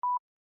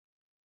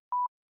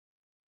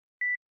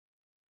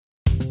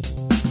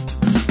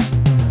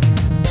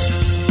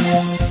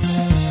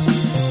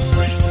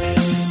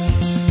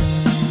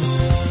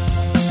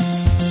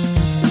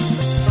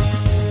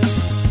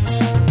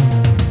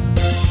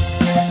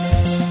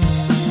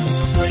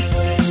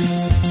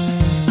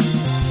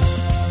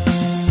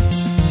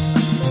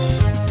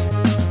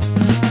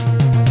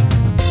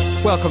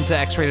Welcome to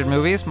X-Rated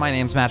Movies. My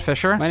name's Matt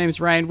Fisher. My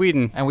name's Ryan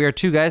Whedon. And we are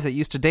two guys that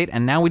used to date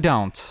and now we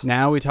don't.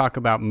 Now we talk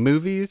about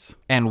movies.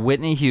 And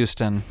Whitney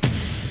Houston.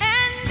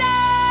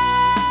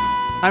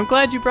 I'm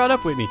glad you brought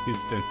up Whitney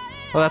Houston.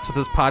 Well, that's what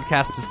this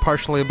podcast is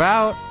partially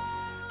about.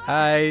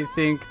 I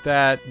think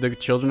that the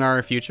children are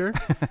our future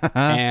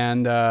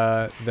and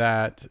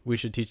that we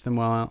should teach them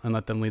well and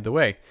let them lead the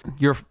way.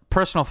 Your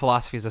personal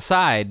philosophies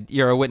aside,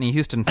 you're a Whitney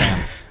Houston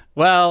fan.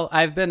 Well,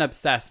 I've been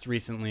obsessed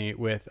recently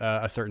with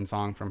a certain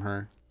song from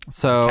her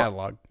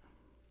catalog.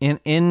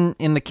 In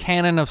the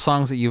canon of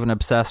songs that you've been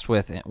obsessed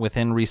with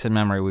within recent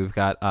memory, we've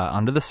got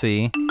Under the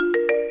Sea,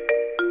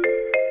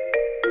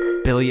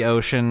 Billy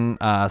Ocean,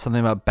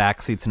 something about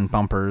backseats and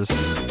bumpers.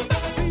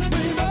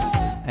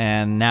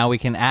 And now we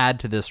can add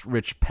to this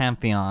rich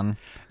pantheon.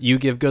 You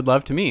Give Good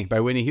Love to Me by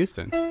Whitney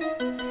Houston.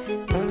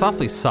 It's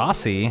awfully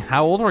saucy.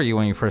 How old were you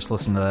when you first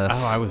listened to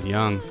this? Oh, I was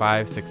young,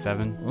 5, 6,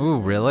 7. Ooh,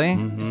 really?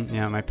 Mm-hmm.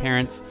 Yeah, my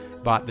parents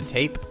bought the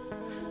tape.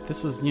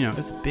 This was, it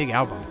was a big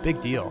album, big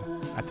deal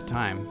at the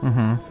time.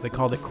 Mm-hmm. They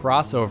called it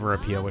crossover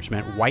appeal, which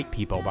meant white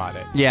people bought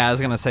it. Yeah, I was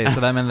going to say,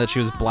 so that meant that she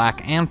was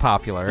black and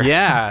popular.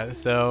 Yeah,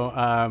 so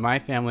my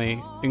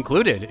family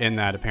included in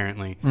that,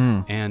 apparently.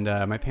 And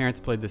my parents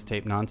played this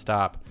tape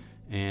nonstop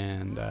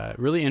and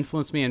really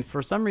influenced me. And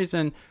for some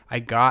reason, I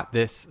got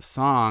this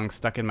song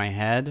stuck in my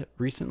head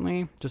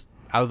recently, just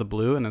out of the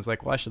blue. And I was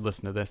like, well, I should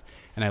listen to this.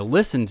 And I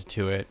listened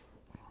to it.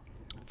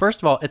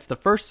 First of all, it's the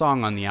first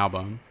song on the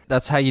album.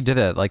 That's how you did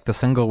it. Like, the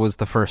single was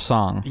the first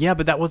song. Yeah,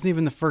 but that wasn't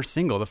even the first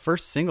single. The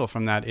first single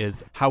from that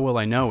is How Will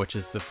I Know, which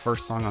is the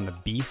first song on the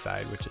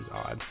B-side, which is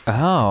odd.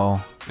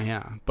 Oh.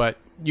 Yeah, but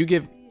You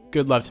Give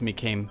Good Love to Me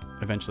came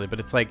eventually,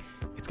 but it's like,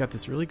 it's got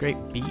this really great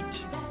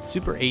beat,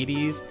 super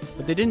 80s,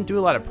 but they didn't do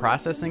a lot of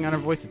processing on her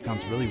voice. It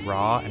sounds really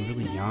raw and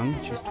really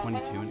young. She was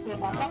 22 when it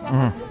came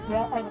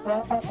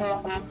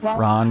out.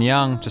 Ron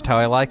Young, just how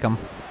I like him.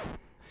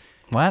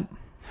 What?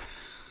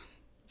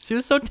 She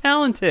was so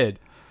talented.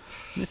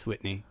 Miss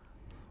Whitney.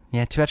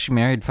 Yeah, too bad she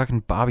married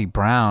fucking Bobby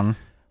Brown.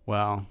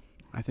 Well,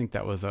 I think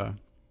that was a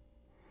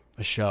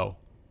show.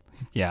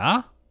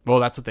 Yeah? Well,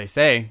 that's what they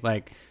say.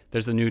 Like,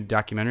 there's a new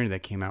documentary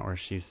that came out where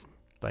she's,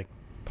 like,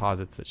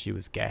 posits that she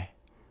was gay.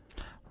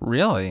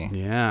 Really?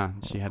 Yeah.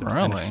 She had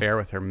an affair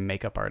with her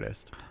makeup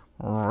artist.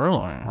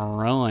 Really?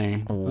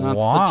 Really?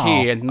 Wow. That's the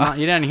tea. And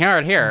you didn't hear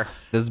it here.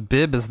 This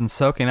bib isn't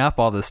soaking up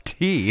all this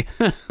tea.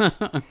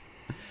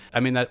 I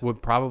mean, that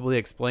would probably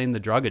explain the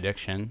drug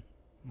addiction.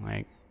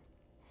 Like,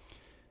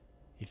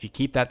 if you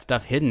keep that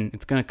stuff hidden,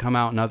 it's going to come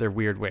out in other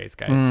weird ways,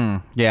 guys.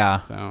 Yeah.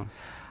 So,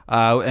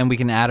 and we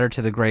can add her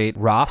to the great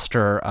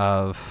roster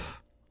of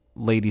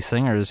lady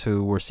singers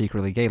who were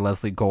secretly gay.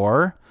 Leslie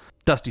Gore,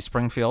 Dusty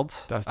Springfield.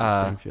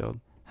 Springfield.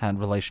 Had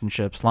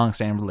relationships,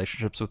 long-standing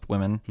relationships with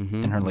women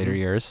in her later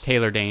years.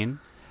 Taylor Dane.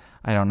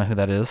 I don't know who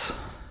that is.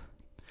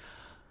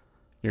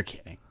 You're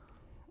kidding.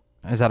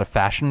 Is that a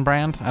fashion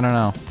brand? I don't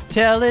know.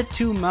 Tell it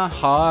to my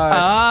heart.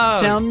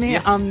 Oh, tell me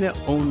I'm the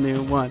only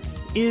one.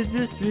 Is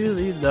this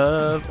really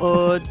love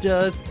or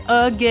just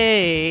a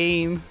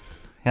game?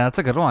 Yeah, that's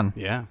a good one.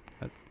 Yeah,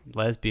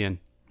 lesbian.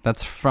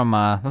 That's from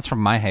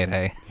my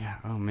heyday. Yeah.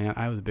 Oh man,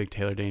 I was a big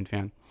Taylor Dane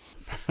fan.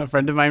 A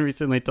friend of mine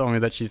recently told me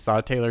that she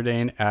saw Taylor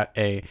Dane at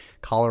a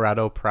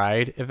Colorado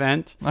Pride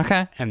event.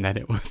 Okay. And that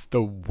it was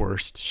the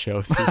worst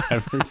show she's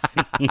ever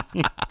seen.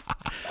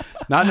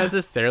 Not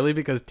necessarily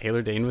because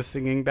Taylor Dane was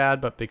singing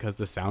bad, but because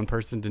the sound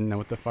person didn't know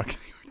what the fuck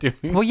they were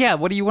doing. Well, yeah,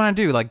 what do you want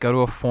to do? Like, go to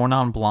a Four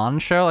Non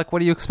Blonde show? Like, what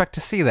do you expect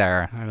to see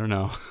there? I don't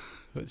know.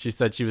 But she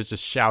said she was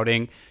just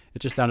shouting. It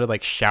just sounded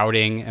like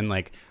shouting and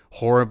like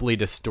horribly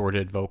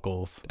distorted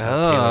vocals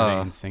of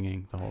Taylor Dane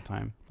singing the whole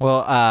time.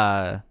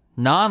 Well,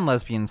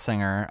 non-lesbian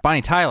singer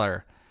Bonnie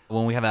Tyler,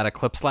 when we had that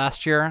eclipse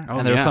last year,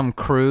 and there was some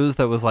cruise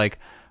that was like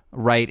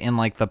right in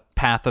like the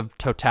path of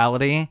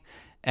totality,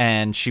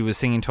 and she was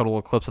singing Total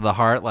Eclipse of the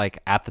Heart like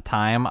at the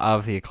time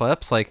of the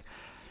eclipse. Like,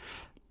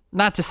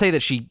 not to say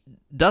that she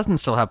doesn't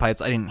still have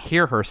pipes. I didn't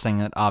hear her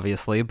sing it,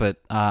 obviously, but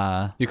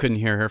you couldn't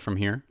hear her from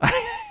here.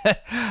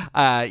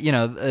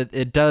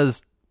 It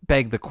does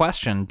beg the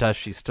question: does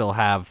she still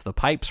have the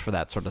pipes for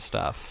that sort of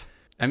stuff?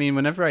 I mean,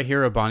 whenever I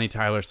hear a Bonnie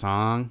Tyler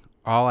song,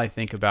 all I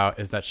think about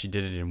is that she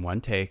did it in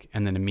one take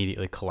and then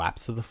immediately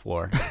collapsed to the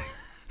floor.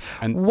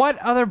 And what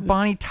other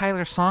Bonnie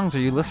Tyler songs are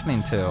you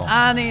listening to?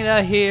 I need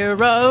a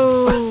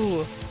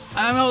hero.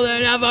 I'm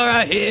holding out for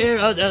a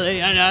hero till the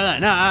end of the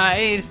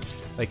night.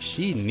 Like,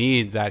 she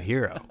needs that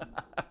hero.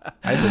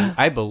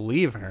 I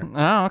believe her.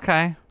 Oh,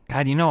 okay.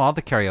 God, you know all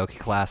the karaoke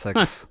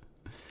classics.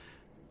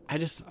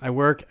 I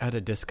work at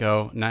a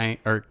disco night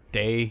or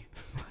day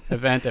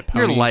event at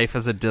Pony. Your life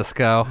is a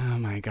disco. Oh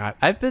my God.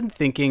 I've been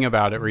thinking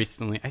about it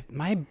recently.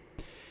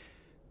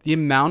 The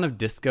amount of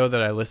disco that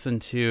I listen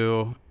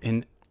to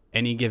in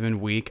any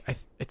given week,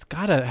 it's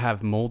got to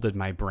have molded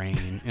my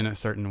brain in a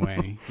certain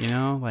way.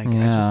 I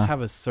just have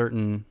a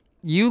certain...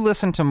 You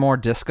listen to more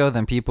disco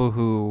than people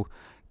who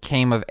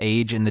came of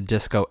age in the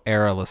disco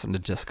era listen to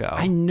disco.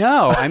 I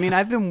know. I mean,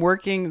 I've been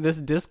working this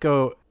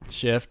disco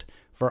shift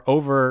for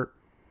over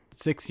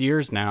 6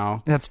 years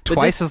now. That's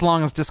twice as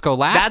long as disco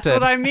lasted.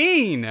 That's what I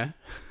mean.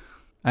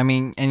 I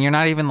mean, and you're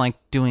not even like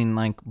doing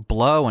like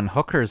blow and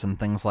hookers and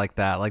things like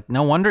that. Like,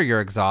 no wonder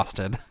you're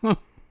exhausted.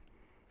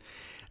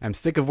 I'm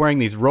sick of wearing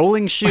these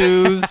rolling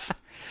shoes.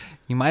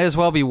 You might as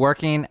well be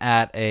working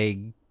at a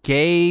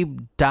gay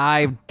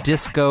dive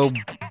disco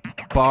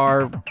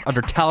bar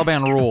under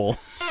Taliban rule.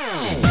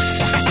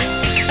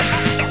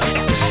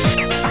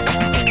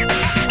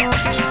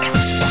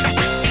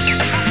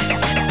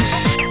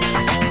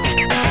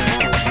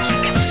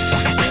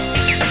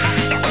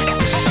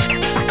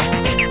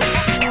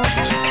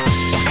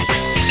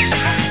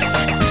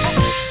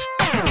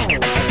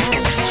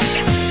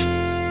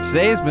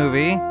 Today's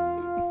movie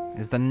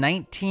is the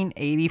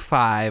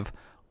 1985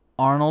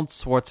 Arnold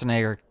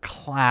Schwarzenegger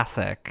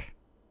classic,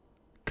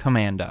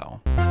 Commando.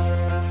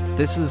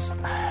 This is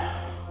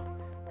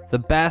the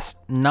best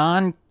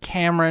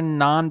non-Cameron,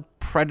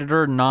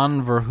 non-Predator,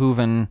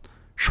 non-Verhoeven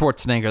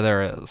Schwarzenegger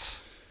there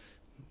is.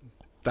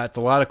 That's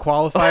a lot of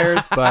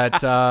qualifiers,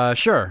 but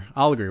sure,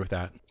 I'll agree with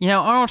that. You know,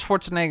 Arnold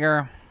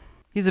Schwarzenegger,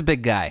 he's a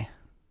big guy.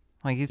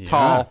 Like, he's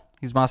tall,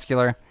 he's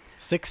muscular.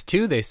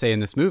 6'2", they say in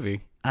this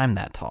movie. I'm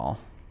that tall.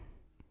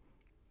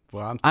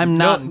 Well, I'm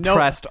not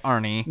impressed,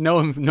 Arnie. No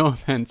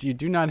offense. You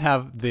do not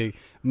have the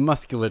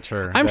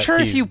musculature. I'm sure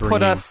if you bringing.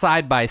 put us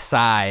side by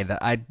side,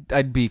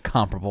 I'd be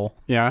comparable.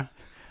 Yeah.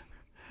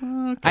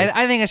 Okay.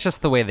 I think it's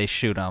just the way they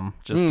shoot them,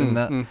 just in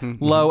the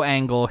low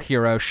angle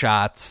hero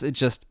shots.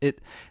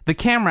 The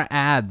camera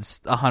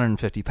adds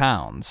 150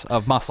 pounds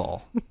of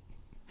muscle.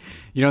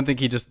 You don't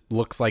think he just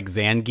looks like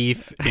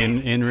Zangief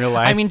in real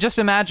life? I mean, just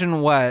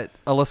imagine what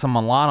Alyssa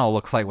Milano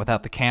looks like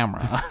without the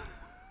camera.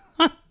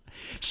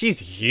 She's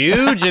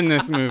huge in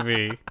this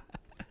movie.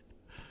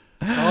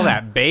 All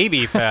that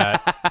baby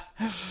fat.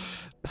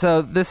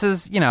 So this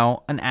is,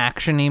 an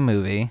action-y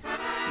movie.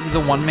 He's a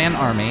one-man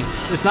army.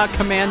 It's not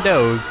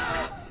Commandos.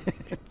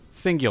 It's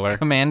singular.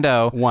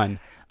 Commando. One.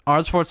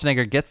 Arnold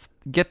Schwarzenegger,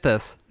 get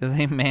this, is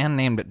a man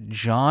named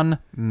John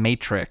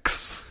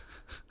Matrix.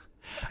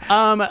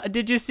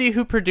 Did you see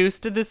who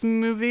produced this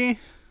movie?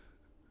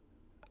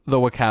 The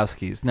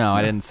Wachowskis. No,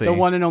 I didn't see. The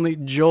one and only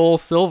Joel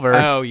Silver.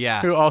 Oh,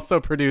 yeah. Who also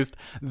produced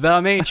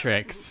The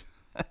Matrix.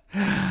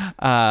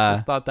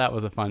 Just thought that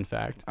was a fun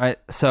fact. All right,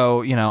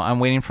 so, I'm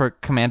waiting for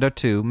Commando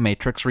 2,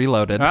 Matrix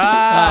Reloaded.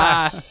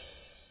 Ah!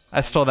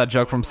 I stole that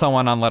joke from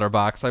someone on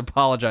Letterboxd. I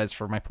apologize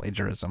for my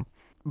plagiarism.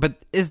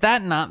 But is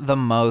that not the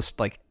most,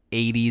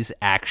 80s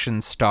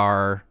action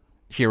star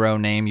hero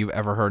name you've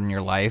ever heard in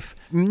your life?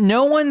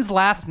 No one's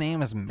last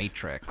name is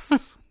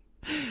Matrix.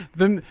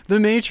 The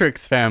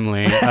Matrix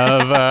family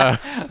of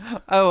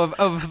West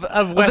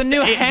the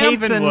New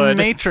Hampton Havenwood.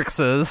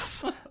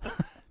 Matrixes.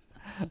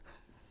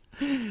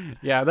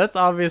 Yeah, that's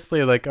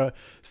obviously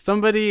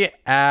somebody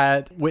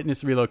at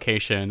Witness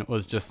Relocation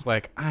was just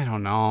like, I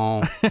don't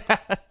know.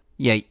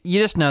 Yeah, you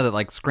just know that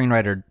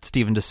screenwriter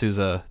Steven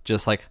D'Souza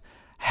just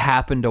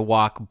happened to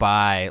walk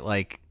by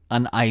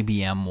an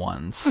IBM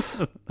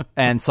once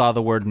and saw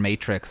the word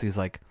Matrix. He's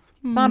like,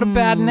 not a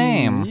bad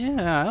name.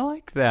 Yeah, I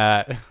like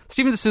that.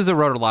 Steven D'Souza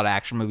wrote a lot of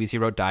action movies. He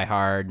wrote Die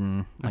Hard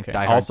and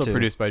Die Hard also 2.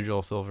 produced by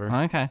Joel Silver.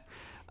 Okay.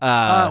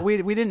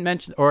 We didn't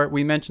mention, or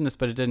we mentioned this,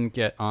 but it didn't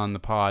get on the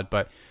pod.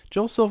 But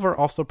Joel Silver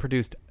also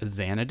produced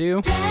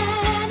Xanadu.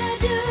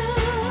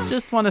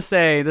 Just want to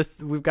say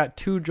this: we've got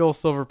 2 Joel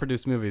Silver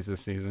produced movies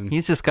this season.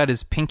 He's just got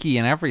his pinky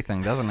and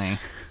everything, doesn't he?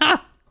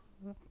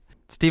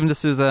 Steven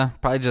D'Souza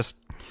probably just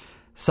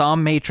saw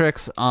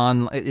Matrix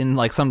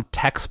in some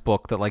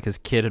textbook that his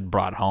kid had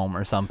brought home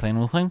or something.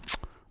 Was like,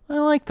 I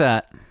like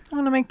that. I'm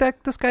gonna make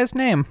that this guy's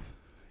name.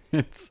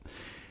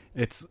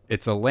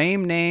 It's a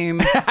lame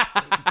name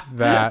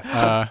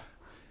that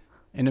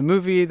in a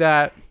movie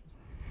that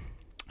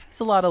has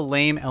a lot of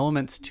lame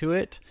elements to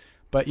it.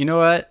 But you know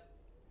what?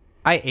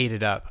 I ate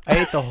it up. I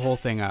ate the whole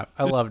thing up.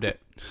 I loved it.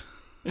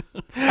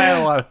 I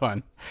had a lot of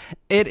fun.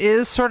 It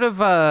is sort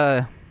of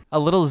a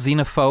little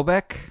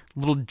xenophobic, a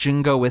little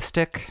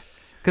jingoistic.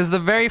 Because the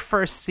very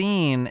first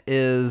scene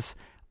is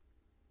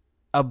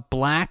a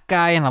black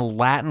guy and a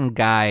Latin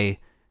guy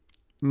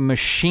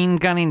machine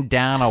gunning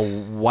down a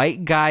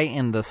white guy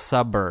in the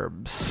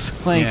suburbs.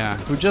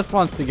 Who just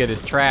wants to get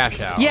his trash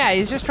out. Yeah,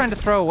 he's just trying to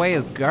throw away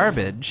his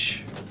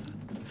garbage.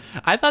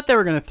 I thought they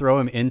were going to throw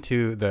him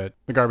into the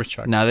garbage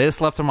truck. No, they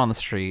just left him on the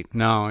street.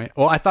 No.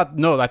 Well, I thought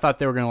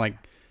they were going to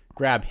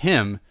grab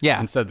him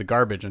instead of the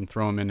garbage and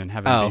throw him in and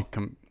have him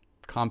be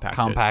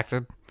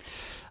compacted.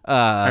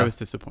 I was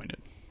disappointed.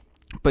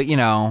 But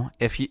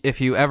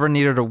if you ever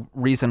needed a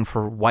reason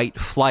for white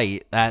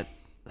flight, that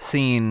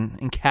scene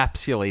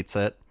encapsulates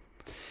it.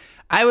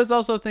 I was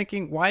also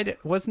thinking,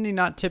 wasn't he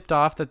not tipped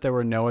off that there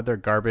were no other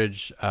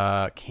garbage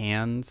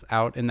cans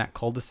out in that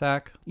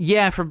cul-de-sac?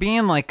 Yeah, for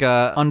being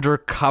a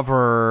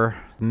undercover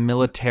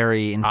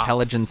military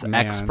intelligence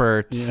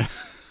expert,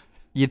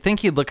 you'd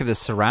think he'd look at his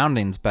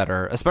surroundings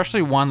better,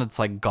 especially one that's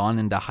gone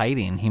into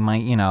hiding. He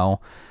might,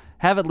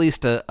 have at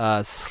least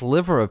a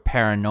sliver of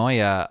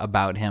paranoia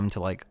about him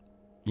to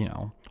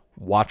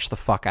watch the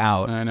fuck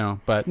out. I know,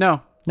 but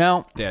no.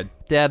 No.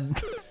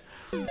 Dead.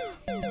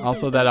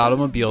 Also, that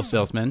automobile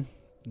salesman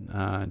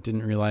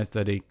didn't realize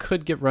that he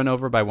could get run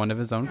over by one of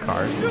his own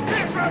cars. You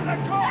can't drive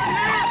that car!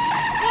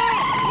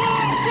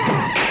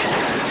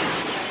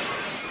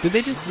 Did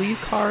they just leave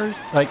cars,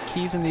 like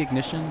keys in the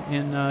ignition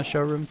in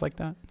showrooms like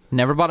that?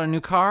 Never bought a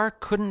new car.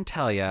 Couldn't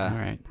tell you. All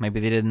right. Maybe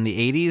they did in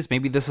the 80s.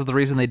 Maybe this is the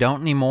reason they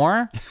don't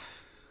anymore.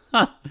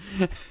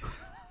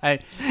 I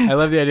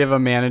love the idea of a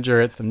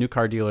manager at some new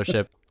car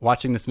dealership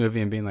watching this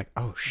movie and being like,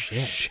 oh,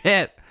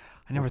 shit.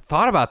 I never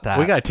thought about that.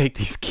 We got to take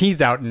these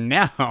keys out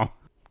now.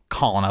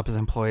 Calling up his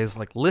employees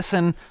like,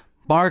 listen,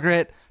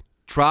 Margaret,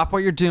 drop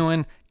what you're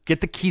doing.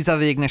 Get the keys out of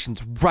the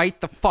ignitions right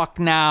the fuck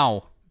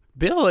now.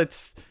 Bill,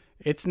 it's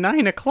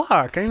 9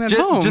 o'clock. I'm at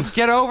home. Just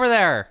get over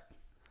there.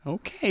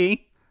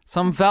 Okay.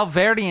 Some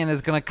Valverdean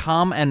is going to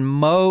come and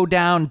mow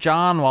down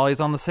John while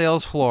he's on the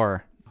sales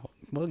floor.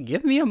 Well,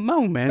 give me a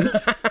moment.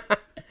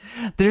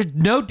 There's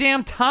no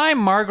damn time,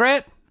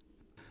 Margaret.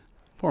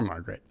 Poor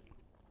Margaret.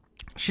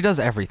 She does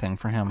everything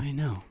for him. I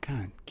know.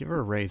 God, give her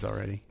a raise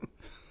already.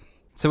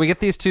 So we get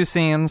these two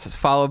scenes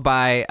followed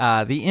by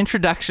the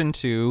introduction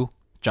to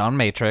John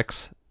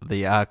Matrix,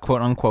 the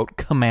quote-unquote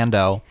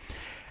commando.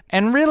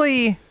 And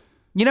really,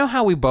 you know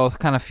how we both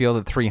kind of feel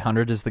that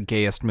 300 is the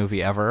gayest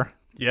movie ever?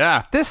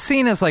 Yeah. This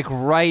scene is like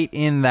right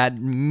in that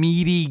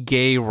meaty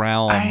gay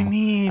realm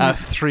of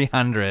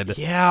 300.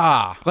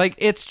 Yeah. Like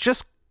it's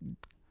just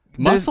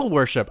muscle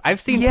worship. I've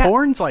seen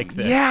porns like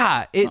this.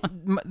 Yeah.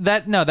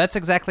 That's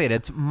exactly it.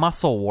 It's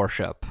muscle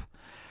worship.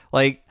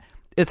 Like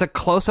it's a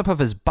close-up of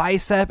his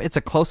bicep. It's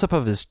a close-up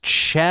of his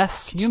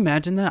chest. Can you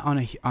imagine that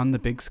on the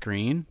big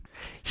screen?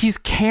 He's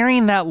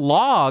carrying that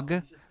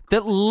log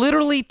that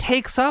literally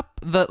takes up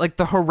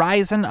the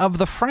horizon of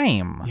the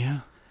frame.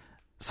 Yeah.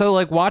 So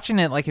like watching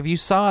it, like if you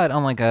saw it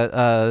on like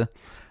a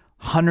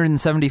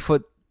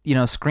 170-foot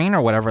screen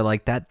or whatever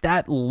like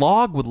that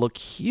log would look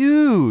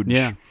huge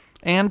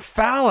and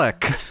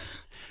phallic.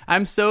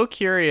 I'm so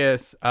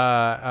curious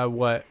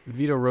what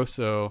Vito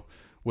Rosso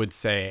would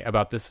say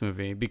about this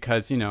movie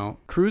because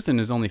Cruisin'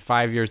 is only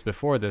 5 years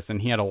before this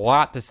and he had a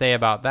lot to say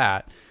about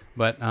that,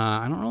 but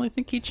I don't really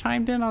think he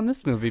chimed in on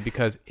this movie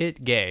because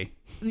it gay.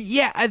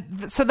 Yeah,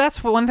 so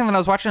that's one thing when I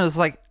was watching. It was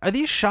like, are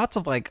these shots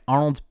of like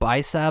Arnold's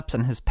biceps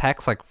and his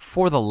pecs like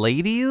for the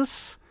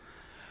ladies?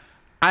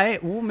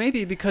 Well,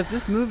 maybe because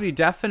this movie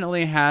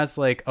definitely has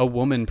like a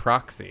woman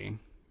proxy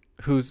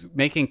who's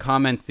making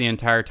comments the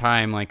entire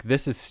time like,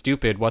 this is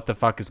stupid, what the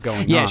fuck is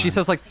going on? Yeah, she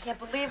says like, I can't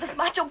believe this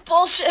macho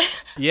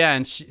bullshit. Yeah,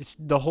 and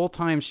the whole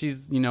time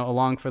she's,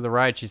 along for the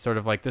ride, she's sort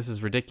of like, this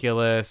is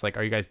ridiculous, like,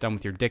 are you guys done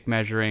with your dick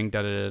measuring,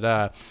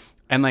 da-da-da-da.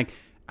 And like,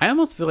 I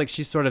almost feel like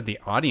she's sort of the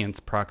audience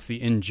proxy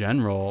in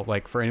general,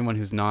 like for anyone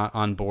who's not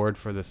on board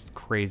for this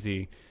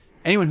crazy,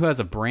 anyone who has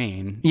a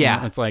brain.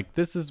 Yeah. It's like,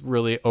 this is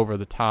really over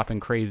the top and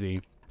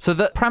crazy. So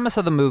the premise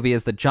of the movie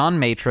is that John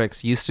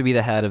Matrix used to be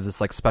the head of this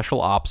like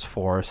special ops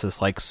force,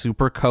 this like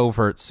super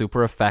covert,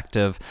 super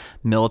effective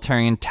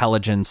military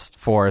intelligence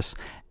force.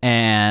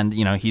 And,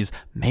 he's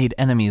made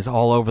enemies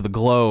all over the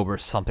globe or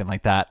something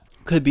like that.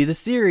 Could be the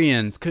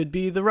Syrians, could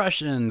be the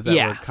Russians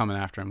that were coming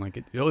after him.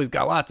 Like, he always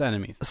got lots of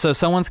enemies. So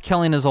someone's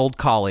killing his old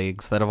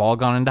colleagues that have all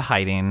gone into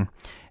hiding.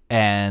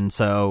 And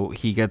so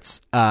he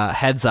gets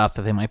heads up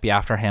that they might be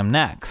after him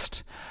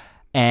next.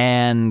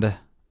 And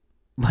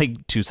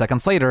like 2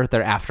 seconds later,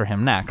 they're after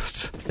him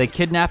next. They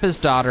kidnap his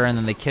daughter, and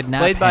then they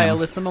kidnap Played him. by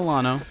Alyssa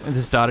Milano.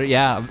 His daughter,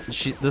 yeah.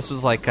 This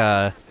was like...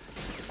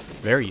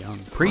 very young.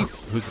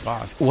 Pre-Who's the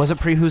Boss. Was it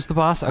pre-Who's the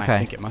Boss? Okay. I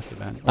think it must have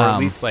been. Or at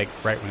least like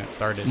right when it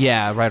started.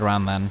 Yeah, right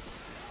around then.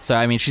 So,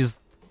 I mean, she's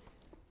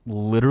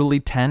literally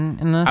 10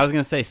 in this. I was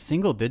going to say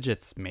single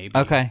digits, maybe.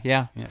 Okay,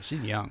 yeah. Yeah,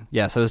 she's young.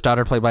 Yeah, so his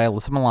daughter, played by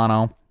Alyssa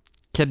Milano,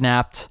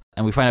 kidnapped.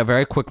 And we find out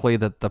very quickly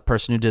that the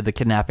person who did the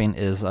kidnapping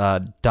is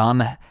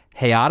Don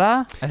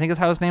Hayata, I think is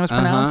how his name is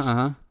pronounced.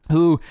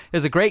 Who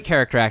is a great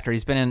character actor.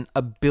 He's been in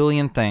a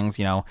billion things.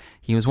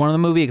 He was one of the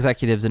movie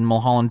executives in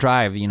Mulholland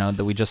Drive,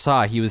 that we just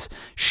saw. He was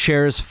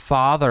Cher's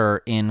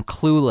father in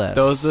Clueless.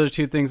 Those are the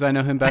two things I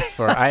know him best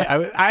for.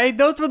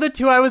 Those were the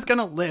two I was going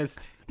to list.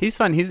 He's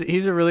fun.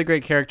 He's a really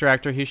great character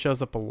actor. He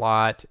shows up a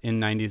lot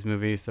in 90s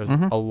movies. There's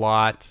a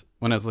lot.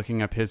 When I was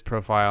looking up his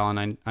profile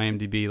on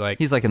IMDb, like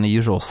he's like in The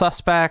Usual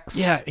Suspects.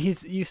 Yeah,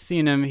 you've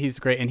seen him. He's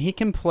great, and he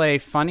can play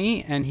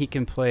funny and he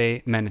can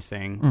play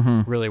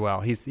menacing really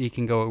well. He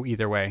can go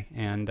either way.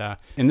 And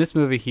in this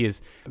movie, he is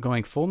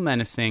going full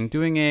menacing,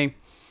 doing a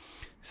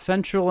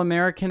Central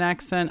American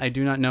accent. I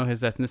do not know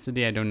his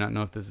ethnicity. I do not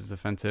know if this is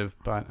offensive,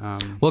 but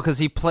well, because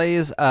he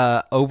plays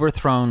a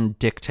overthrown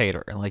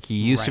dictator. Like he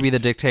used to be the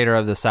dictator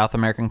of the South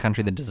American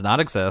country that does not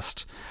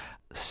exist.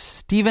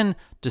 Steven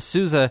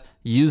D'Souza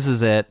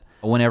uses it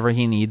whenever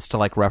he needs to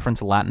like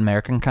reference a Latin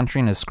American country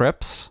in his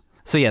scripts.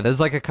 So yeah, there's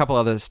like a couple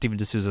other Steven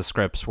D'Souza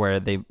scripts where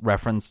they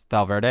reference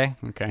Valverde.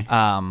 Okay.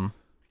 And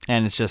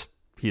it's just,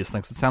 he just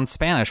thinks it sounds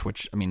Spanish,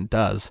 which, I mean, it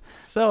does.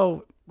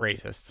 So,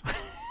 racist.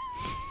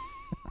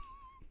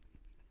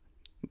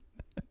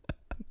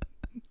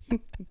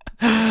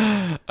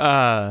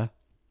 I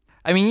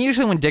mean,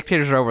 usually when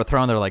dictators are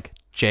overthrown, they're like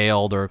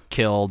jailed or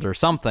killed or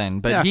something,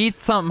 but he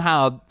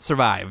somehow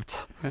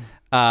survived.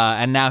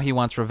 And now he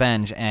wants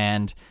revenge,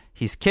 and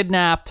he's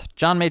kidnapped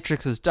John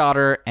Matrix's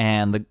daughter,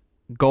 and the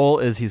goal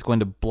is he's going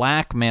to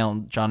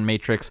blackmail John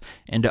Matrix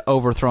into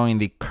overthrowing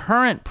the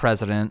current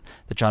president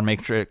that John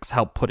Matrix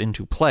helped put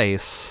into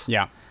place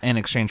in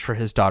exchange for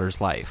his daughter's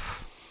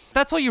life.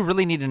 That's all you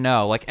really need to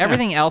know. Like,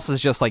 everything else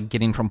is just like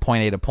getting from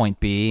point A to point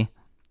B.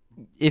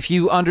 If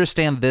you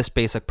understand this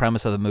basic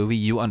premise of the movie,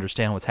 you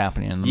understand what's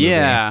happening in the movie.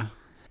 Yeah.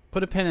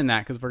 Put a pin in that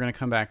because we're going to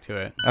come back to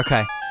it.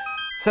 Okay.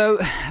 So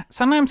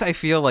sometimes I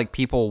feel like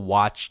people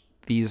watch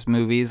these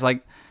movies.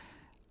 Like,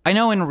 I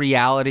know in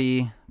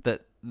reality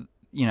that,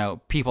 you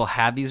know, people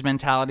had these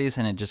mentalities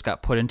and it just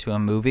got put into a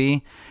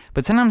movie.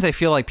 But sometimes I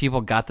feel like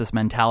people got this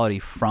mentality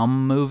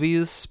from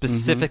movies,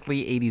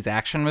 specifically 80s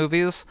action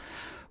movies,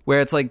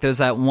 where it's like there's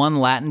that one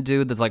Latin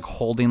dude that's like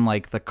holding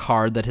like the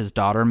card that his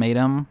daughter made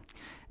him.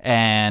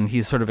 And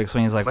he's sort of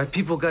explaining, he's like, my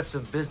people got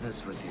some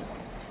business with you.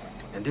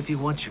 And if you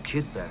want your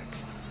kid back,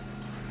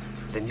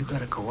 then you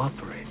gotta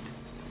cooperate.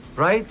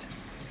 Right?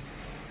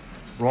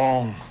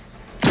 Wrong.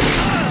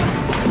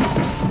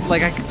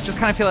 Like, I just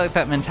kind of feel like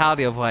that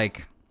mentality of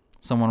like,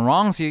 someone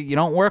wrongs you, you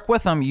don't work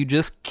with them, you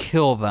just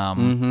kill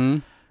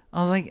them.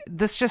 I was like,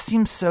 this just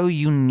seems so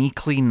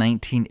uniquely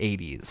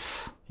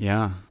 1980s.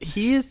 Yeah.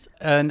 He is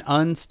an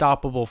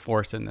unstoppable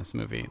force in this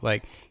movie.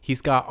 Like,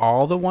 he's got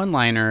all the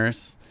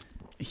one-liners.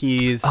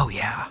 He's... Oh,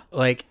 yeah.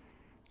 Like...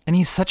 And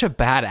he's such a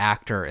bad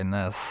actor in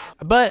this.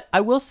 But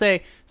I will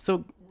say,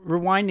 so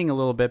rewinding a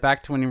little bit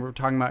back to when we were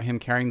talking about him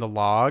carrying the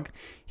log,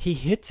 he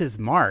hits his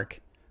mark.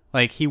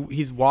 Like,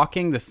 he's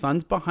walking, the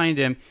sun's behind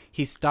him,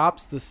 he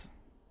stops this,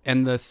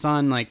 and the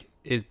sun, like,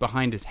 is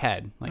behind his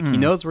head. Like, he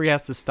knows where he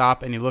has to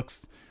stop, and he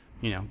looks,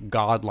 you know,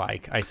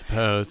 godlike, I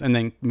suppose, and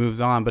then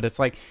moves on. But it's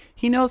like,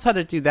 he knows how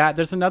to do that.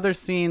 There's another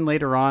scene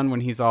later on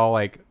when he's all,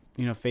 like,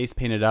 you know, face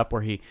painted up,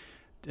 where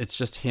it's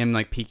just him,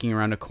 like, peeking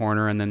around a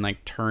corner and then,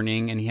 like,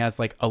 turning, and he has,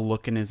 like, a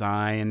look in his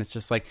eye, and it's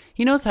just, like,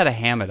 he knows how to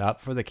ham it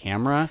up for the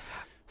camera.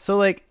 So,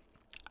 like,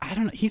 I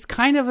don't know, he's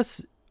kind of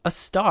a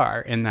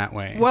star in that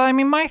way. Well, I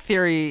mean, my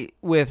theory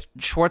with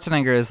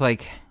Schwarzenegger is,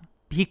 like,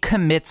 he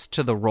commits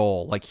to the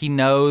role. Like, he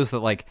knows that,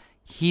 like,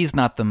 he's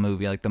not the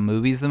movie. Like, the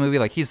movie's the movie.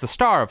 Like, he's the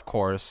star, of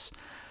course.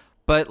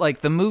 But,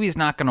 like, the movie's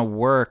not going to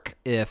work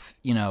if,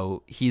 you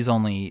know, he's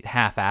only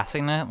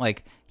half-assing it.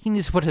 Like, he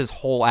needs to put his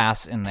whole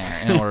ass in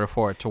there in order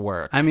for it to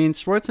work. I mean,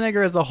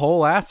 Schwarzenegger is a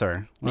whole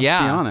asser. Let's be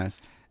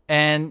honest.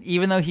 And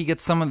even though he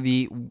gets some of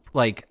the,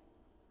 like,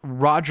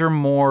 Roger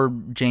Moore,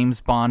 James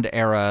Bond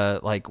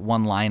era, like,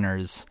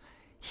 one-liners,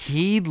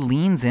 he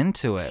leans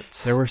into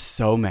it. There were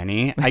so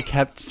many. I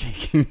kept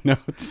taking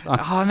notes on.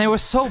 Oh, and they were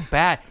so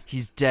bad.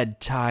 He's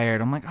dead tired.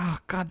 I'm like, oh,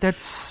 God,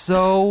 that's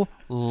so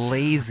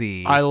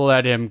lazy. I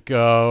let him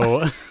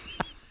go.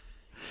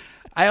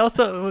 I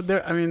also,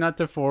 I mean, not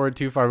to forward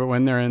too far, but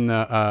when they're in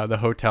the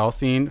hotel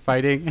scene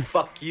fighting.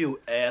 Fuck you,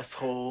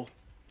 asshole.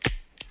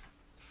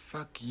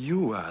 Fuck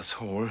you,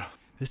 asshole.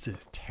 This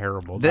is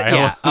terrible.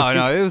 Yeah. Oh,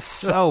 no, it was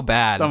so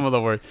bad. Some of the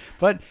words.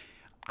 But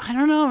I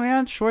don't know,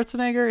 man.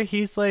 Schwarzenegger,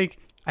 he's like,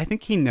 I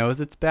think he knows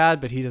it's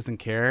bad, but he doesn't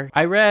care.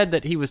 I read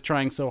that he was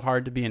trying so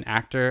hard to be an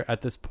actor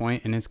at this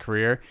point in his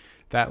career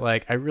that,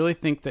 like, I really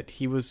think that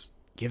he was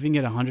giving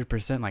it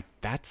 100%. Like,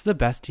 that's the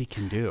best he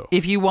can do.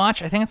 If you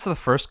watch, I think it's the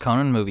first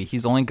Conan movie,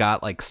 he's only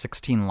got like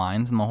 16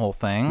 lines in the whole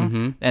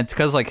thing. And it's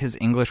because, like, his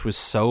English was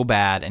so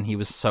bad and he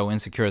was so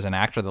insecure as an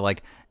actor that,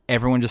 like,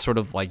 everyone just sort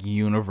of, like,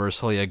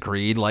 universally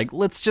agreed, like,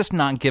 let's just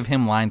not give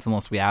him lines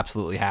unless we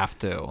absolutely have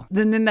to.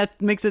 Then that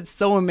makes it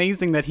so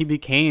amazing that he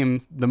became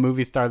the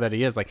movie star that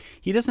he is. Like,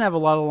 he doesn't have a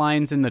lot of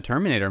lines in the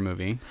Terminator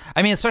movie.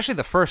 I mean, especially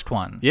the first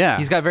one. Yeah.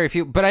 He's got very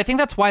few. But I think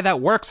that's why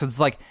that works. It's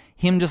like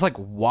him just, like,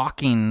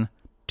 walking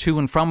to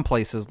and from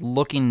places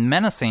looking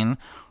menacing,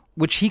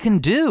 which he can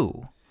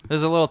do.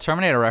 There's a little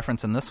Terminator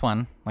reference in this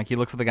one. Like, he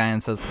looks at the guy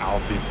and says,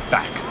 I'll be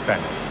back,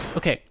 Bennett.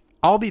 Okay,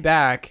 I'll be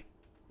back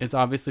is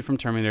obviously from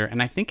Terminator,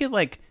 and I think it,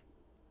 like,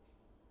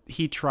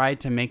 he tried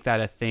to make that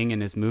a thing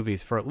in his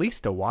movies for at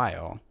least a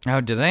while.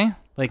 oh, did they?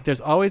 Like, there's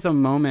always a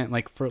moment,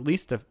 like, for at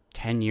least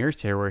 10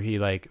 years here where he,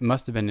 like,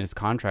 must have been in his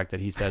contract that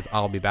he says,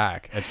 I'll be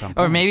back at some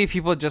point. Or maybe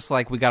people just,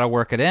 like, we got to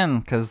work it in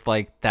because,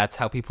 like, that's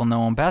how people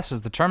know him best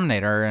is the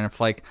Terminator. And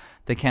if, like,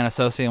 they can't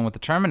associate him with the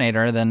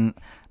Terminator, then,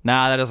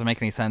 nah, that doesn't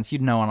make any sense.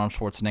 You'd know Arnold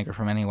Schwarzenegger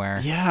from anywhere.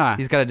 Yeah.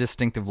 He's got a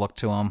distinctive look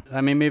to him.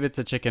 I mean, maybe it's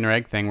a chicken or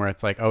egg thing where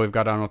it's like, oh, we've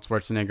got Arnold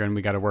Schwarzenegger and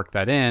we got to work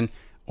that in.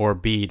 Or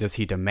B, does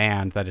he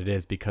demand that it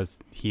is because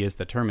he is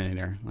the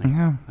Terminator? Like,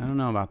 I don't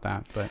know about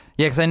that, but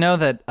Yeah, because I know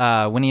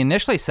that when he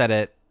initially said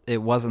it, it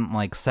wasn't,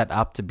 like, set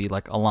up to be,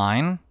 like, a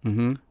line.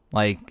 Mm-hmm.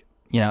 Like,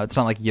 you know, it's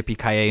not like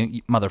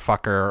yippee-ki-yay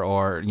motherfucker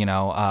or, you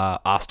know,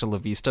 hasta la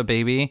vista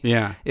baby.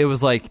 Yeah. It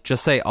was like,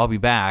 just say, I'll be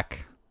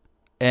back.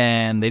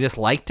 And they just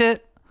liked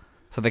it.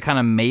 So they kind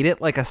of made it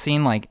like a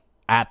scene, like,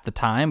 at the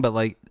time. But,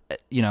 like,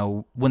 you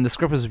know, when the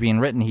script was being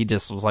written, he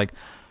just was like,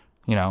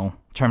 you know,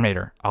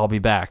 Terminator, I'll be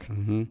back.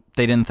 Mm-hmm.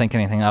 They didn't think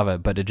anything of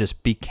it, but it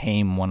just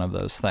became one of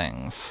those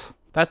things.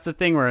 That's the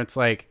thing where it's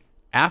like,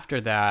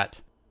 after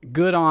that,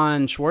 good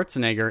on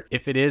Schwarzenegger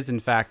if it is in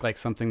fact like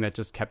something that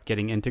just kept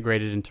getting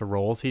integrated into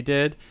roles he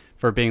did,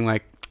 for being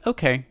like,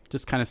 okay,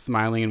 just kind of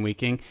smiling and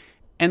winking.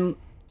 And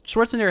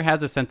Schwarzenegger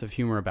has a sense of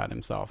humor about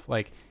himself,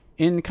 like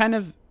in kind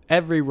of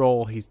every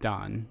role he's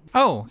done.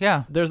 Oh,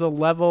 yeah. There's a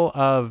level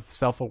of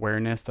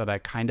self-awareness that I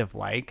kind of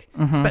like.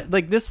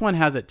 Like this one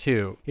has it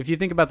too. If you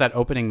think about that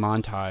opening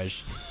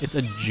montage, it's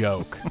a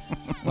joke.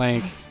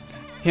 Like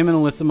him and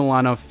Alyssa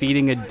Milano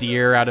feeding a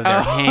deer out of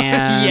their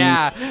hands.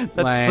 Yeah,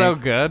 that's like, so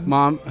good.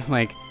 Mom,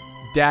 like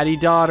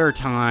daddy-daughter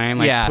time,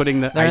 like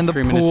putting the they're ice in the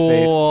cream pool. in his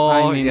face.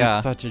 I mean, Yeah.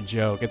 it's such a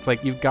joke. It's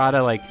like you've got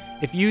to like,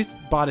 if you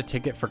bought a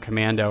ticket for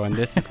Commando and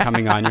this is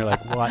coming on, you're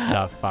like, what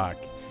the fuck?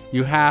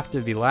 You have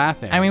to be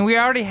laughing. I mean, we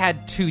already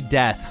had 2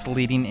 deaths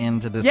leading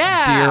into this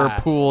Yeah. deer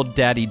pool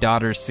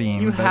daddy-daughter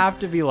scene. You but have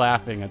to be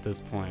laughing at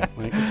this point.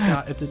 Like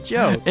it's a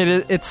joke.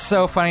 It's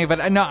so funny,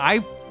 but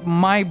no,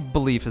 my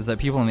belief is that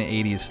people in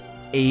the 80s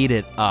ate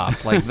it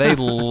up. Like, they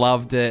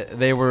loved it.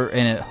 They were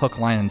in it hook,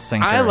 line, and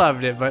sinker. I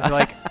loved it, but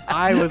like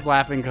I was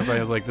laughing because I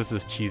was like, this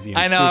is cheesy and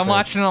I know, stupid. I'm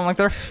watching it, I'm like,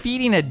 they're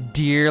feeding a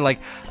deer,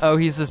 like, oh,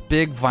 he's this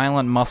big,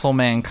 violent muscle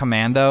man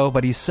commando,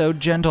 but he's so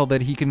gentle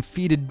that he can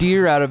feed a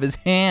deer out of his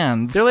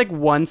hands. They're like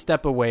one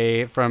step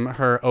away from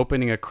her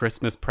opening a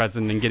Christmas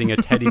present and getting a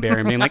teddy bear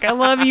and being like, I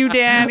love you,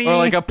 Daddy. Or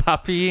like a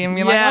puppy, and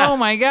being Yeah. like, oh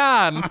my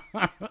God.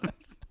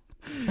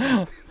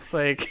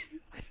 Like,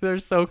 they're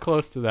so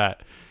close to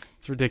that.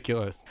 It's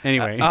ridiculous.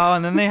 Anyway. Oh,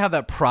 and then they have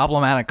that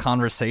problematic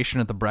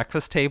conversation at the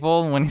breakfast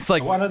table when he's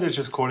like, Why don't they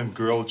just call him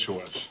Girl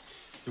George?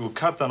 It will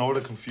cut down all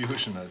the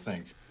confusion, I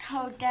think.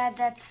 Oh, Dad,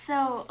 that's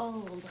so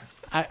old.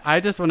 I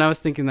just, when I was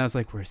thinking that, I was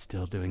like, we're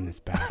still doing this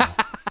battle.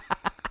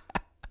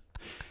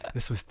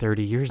 This was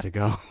 30 years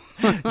ago.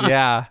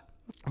 yeah.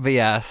 But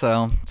yeah,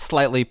 so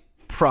slightly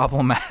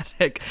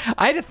problematic.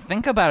 I had to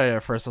think about it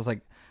at first. I was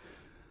like,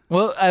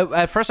 well,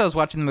 at first I was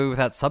watching the movie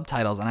without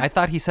subtitles, and I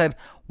thought he said,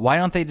 why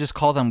don't they just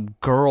call them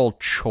girl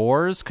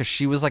chores? Because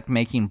she was like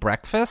making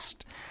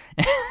breakfast.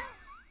 And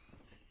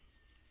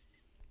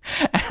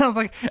I was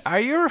like, are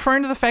you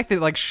referring to the fact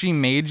that like she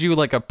made you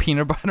like a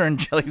peanut butter and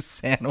jelly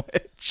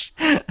sandwich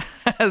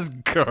as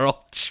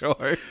girl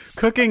chores?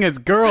 Cooking is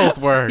girls'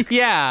 work.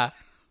 Yeah.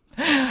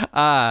 And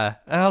I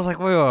was like,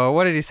 wait,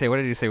 what did he say? What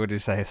did he say? What did he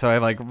say? So I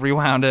like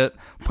rewound it,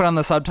 put on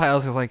the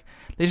subtitles. I was like,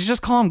 they should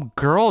just call him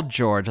Girl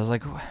George. I was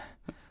like,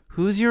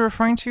 who's you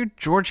referring to?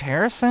 George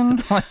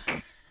Harrison?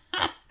 Like,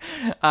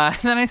 and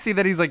then I see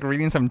that he's like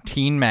reading some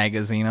teen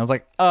magazine. I was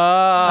like,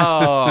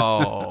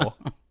 oh.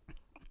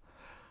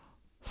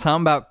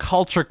 Something about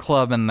Culture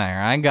Club in there.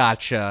 I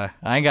gotcha.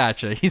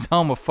 He's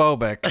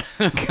homophobic.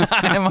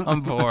 Got him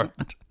on board.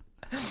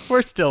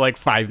 We're still like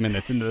 5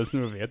 minutes into this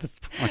movie at this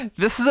point.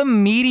 This is a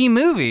meaty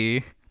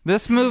movie.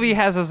 This movie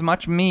has as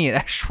much meat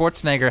as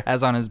Schwarzenegger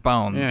has on his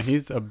bones. Yeah,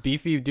 he's a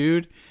beefy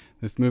dude.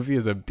 This movie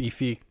is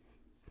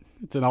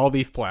it's an all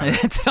beef platter.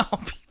 It's an all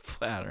beef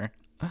platter.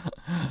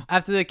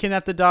 After they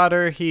kidnap the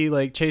daughter, he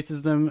like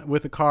chases them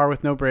with a car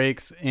with no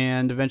brakes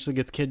and eventually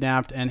gets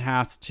kidnapped and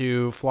has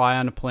to fly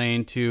on a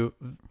plane to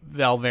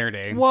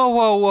Valverde.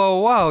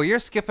 Whoa. You're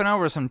skipping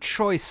over some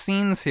choice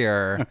scenes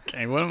here.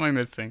 Okay, what am I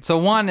missing? So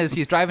one is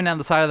he's driving down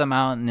the side of the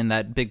mountain in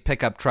that big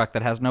pickup truck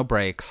that has no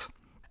brakes.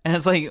 And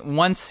it's like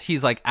once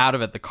he's like out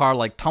of it, the car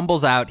like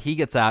tumbles out, he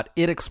gets out,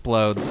 it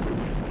explodes.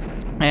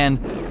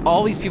 And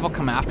all these people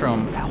come after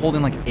him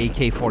holding like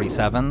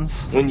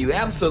AK-47s. When you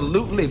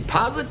absolutely,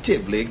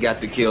 positively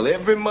got to kill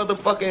every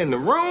motherfucker in the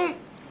room,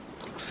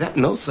 except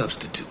no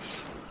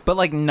substitutes. But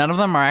like none of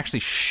them are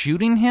actually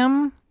shooting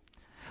him.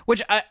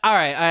 Which,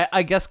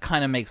 I guess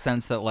kind of makes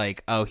sense that,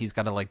 like, oh, he's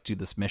got to, like, do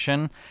this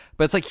mission.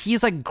 But it's like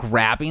he's, like,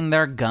 grabbing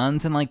their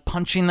guns and, like,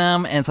 punching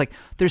them. And it's like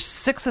there's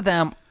 6 of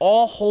them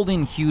all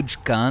holding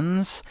huge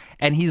guns.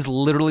 And he's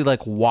literally,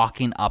 like,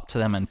 walking up to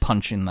them and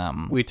punching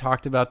them. We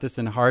talked about this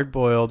in Hard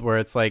Boiled, where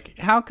it's like,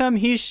 how come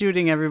he's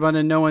shooting everyone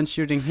and no one's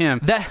shooing him?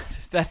 That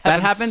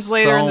happens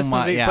later in this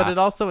movie. Yeah. But it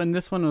also, in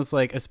this one, was,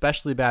 like,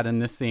 especially bad in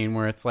this scene,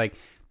 where it's like,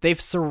 they've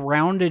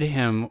surrounded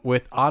him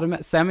with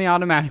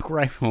semi-automatic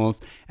rifles,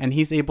 and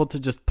he's able to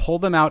just pull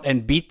them out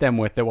and beat them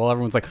with it while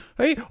everyone's like,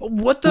 hey,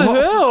 what the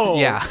hell?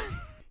 Yeah.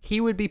 He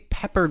would be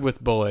peppered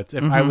with bullets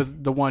if I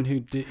was the one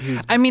whose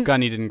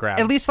gun he didn't grab.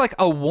 At least like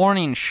a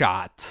warning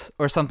shot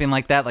or something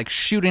like that, like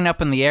shooting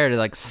up in the air to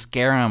like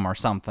scare him or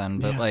something.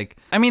 But like,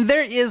 I mean,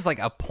 there is like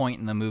a point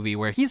in the movie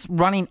where he's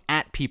running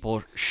at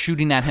people,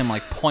 shooting at him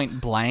like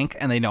point blank,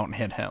 and they don't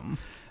hit him.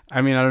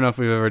 I mean, I don't know if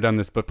we've ever done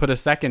this, but put a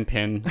second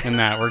pin in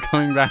that. We're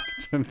going back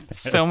to this.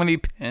 So many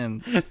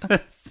pins.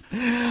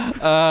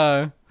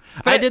 I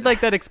did like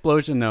that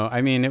explosion, though.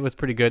 I mean, it was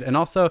pretty good. And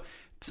also,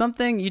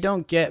 something you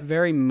don't get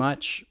very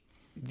much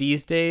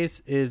these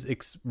days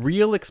is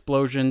real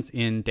explosions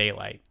in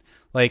daylight.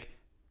 Like,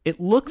 it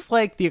looks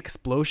like the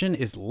explosion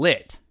is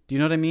lit. Do you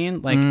know what I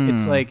mean? Like,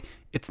 it's like,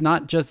 it's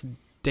not just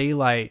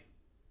daylight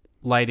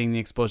lighting the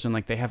explosion.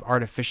 Like, they have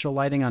artificial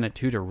lighting on it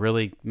too to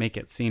really make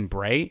it seem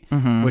bright,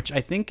 which I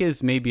think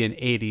is maybe an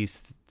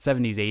 80s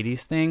 70s,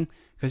 80s thing,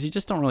 because you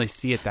just don't really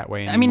see it that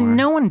way anymore. I mean,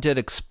 no one did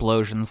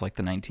explosions like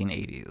the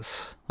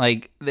 1980s.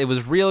 Like, it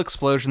was real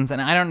explosions,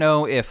 and I don't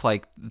know if,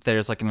 like,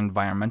 there's, like, an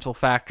environmental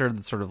factor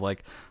that sort of,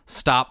 like,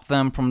 stopped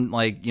them from,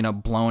 like, you know,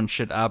 blowing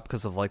shit up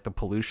because of, like, the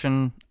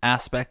pollution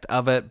aspect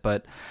of it,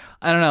 but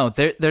I don't know.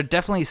 There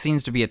definitely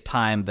seems to be a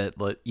time that,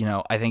 you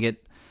know, I think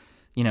it,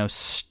 you know,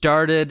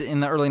 started in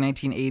the early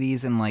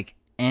 1980s and, like,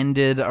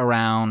 ended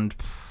around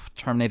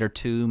Terminator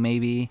 2,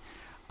 maybe,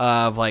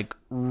 of, like,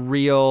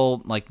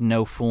 real, like,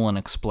 no fooling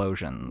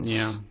explosions.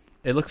 Yeah.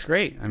 It looks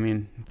great. I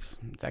mean, it's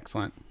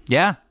excellent.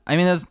 Yeah. I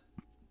mean, there's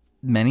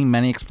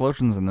many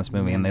explosions in this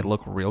movie, and they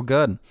look real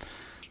good.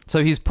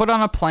 So he's put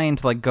on a plane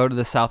to, like, go to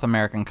the South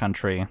American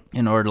country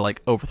in order to,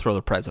 like, overthrow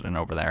the president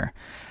over there.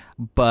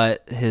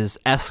 But his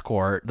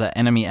escort, the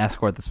enemy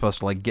escort that's supposed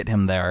to, like, get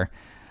him there,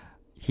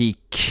 he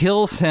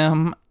kills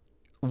him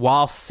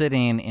while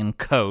sitting in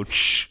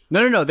coach.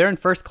 No, they're in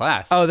first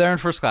class. Oh, they're in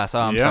first class.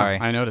 Oh, I'm sorry.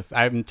 I noticed.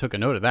 I took a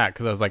note of that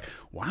because I was like,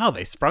 wow,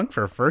 they sprung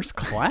for first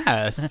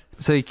class.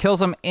 So he kills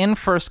him in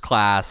first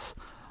class,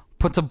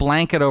 puts a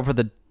blanket over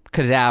the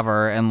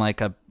cadaver and,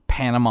 like, a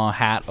Panama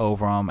hat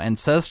over him, and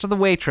says to the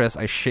waitress,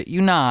 I shit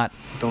you not,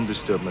 Don't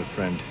disturb my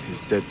friend.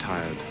 He's dead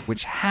tired.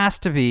 which has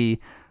to be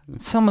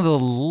some of the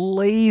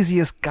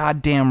laziest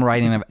goddamn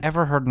writing I've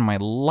ever heard in my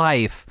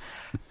life.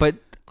 But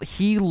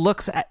he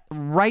looks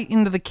right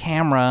into the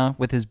camera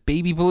with his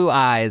baby blue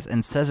eyes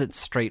and says it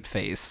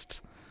straight-faced.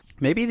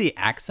 Maybe the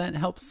accent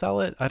helps sell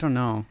it. I don't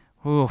know.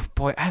 Oh,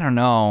 boy, I don't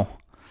know.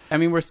 I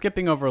mean, we're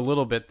skipping over a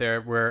little bit there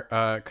where,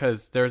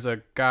 because there's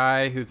a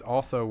guy who's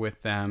also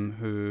with them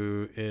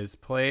who is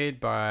played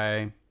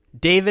by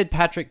David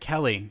Patrick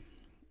Kelly.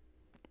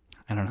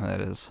 I don't know who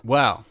that is.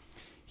 Well,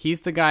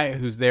 he's the guy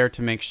who's there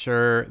to make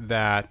sure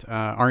that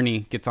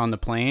Arnie gets on the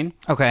plane.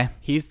 Okay.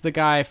 He's the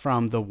guy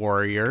from The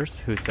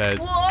Warriors who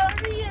says,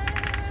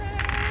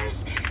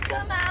 Warriors,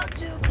 come out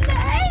to play.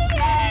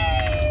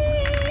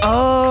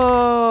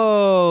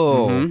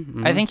 Oh,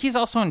 I think he's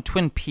also in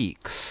Twin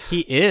Peaks.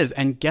 he is,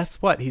 and guess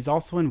what? He's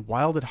also in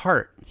Wild at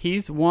Heart.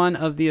 He's one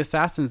of the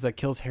assassins that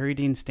kills Harry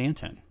Dean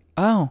Stanton.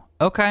 Oh,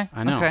 okay.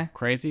 I know. Okay.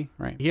 Crazy,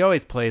 right? He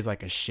always plays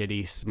like a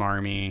shitty,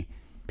 smarmy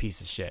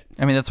piece of shit.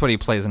 I mean, that's what he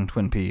plays in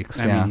Twin Peaks.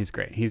 I mean, he's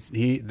great.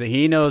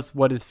 He knows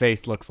what his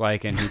face looks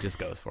like, and he just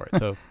goes for it.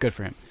 So good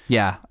for him.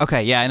 Yeah.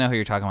 Okay. Yeah, I know who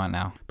you're talking about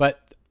now. But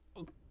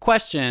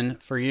question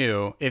for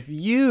you: if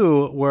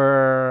you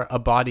were a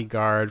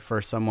bodyguard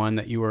for someone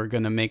that you were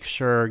going to make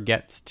sure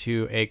gets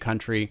to a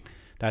country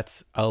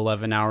that's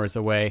 11 hours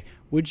away,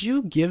 would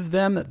you give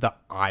them the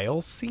aisle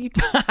seat?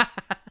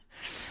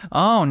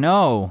 Oh,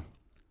 no.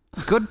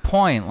 Good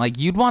point. Like,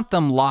 you'd want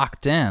them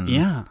locked in.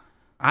 Yeah.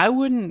 I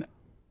wouldn't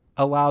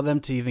allow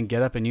them to even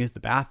get up and use the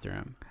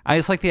bathroom. I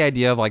just like the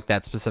idea of, like,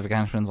 that specific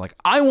henchman's like,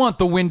 I want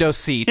the window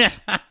seat.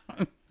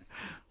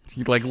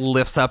 He, like,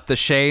 lifts up the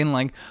shade and,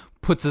 like,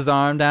 puts his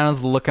arm down and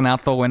is looking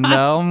out the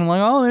window. I'm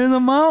like, oh, there's a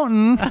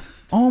mountain.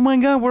 Oh, my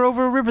God, we're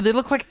over a river. They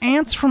look like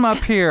ants from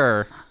up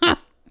here.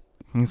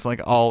 He's,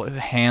 like, all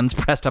hands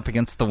pressed up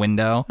against the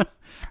window.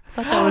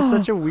 I thought that was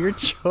such a weird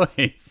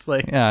choice.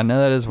 Like, Yeah, no,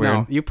 that is weird.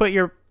 no, you put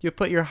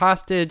your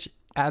hostage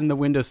on the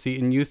window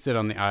seat and you sit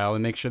on the aisle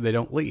and make sure they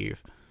don't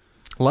leave.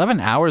 11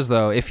 hours,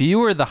 though. If you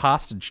were the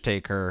hostage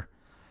taker,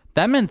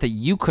 that meant that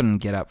you couldn't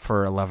get up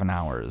for 11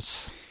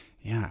 hours.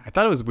 Yeah, I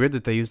thought it was weird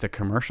that they used a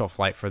commercial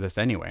flight for this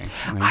anyway.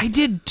 I mean, I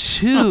did,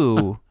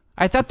 too.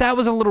 I thought that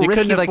was a little you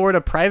risky. couldn't Like, afford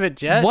a private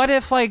jet? what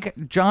if, like,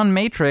 John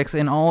Matrix,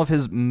 in all of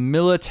his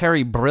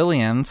military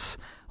brilliance,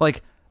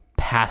 like,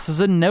 passes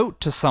a note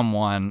to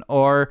someone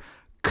or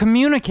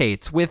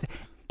communicates with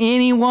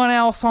anyone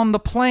else on the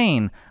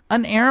plane?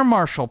 An air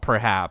marshal,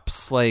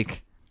 perhaps.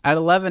 Like, At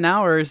 11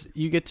 hours,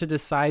 you get to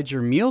decide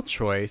your meal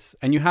choice,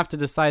 and you have to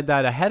decide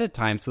that ahead of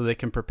time so they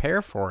can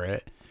prepare for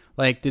it.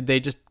 Like, did they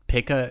just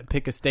pick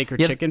a steak or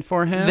yeah, chicken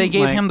for him? they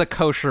gave Like, him the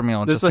kosher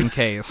meal just in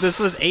case. This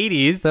was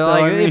 80s. They're So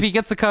like, I mean, if he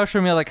gets the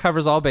kosher meal, that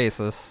covers all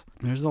bases.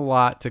 there's a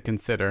lot to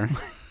consider.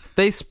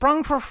 They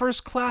sprung for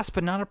first class,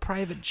 but not a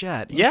private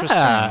jet. Yeah,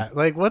 Interesting.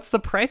 like what's the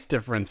price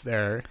difference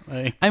there?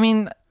 Like, I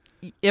mean,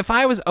 if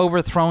I was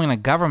overthrowing a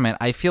government,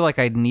 I feel like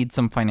I'd need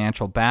some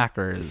financial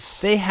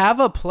backers. they have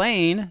a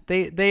plane.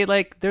 They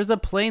like there's a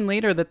plane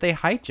later that they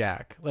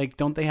hijack. Like,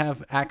 don't they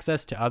have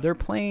access to other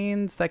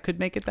planes that could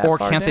make it that Or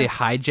far can't down? they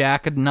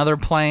hijack another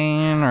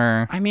plane?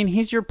 Or I mean,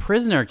 he's your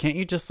prisoner. Can't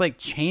you just like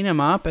chain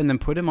him up and then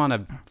put him on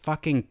a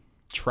fucking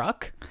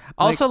truck?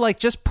 also, like,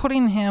 just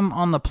putting him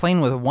on the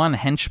plane with one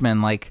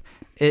henchman, like,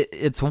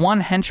 it's one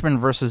henchman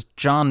versus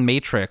John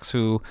Matrix,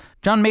 who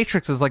John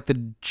Matrix is like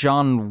the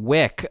John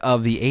Wick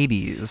of the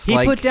 80s. He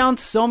like, put down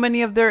so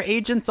many of their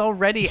agents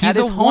already at he's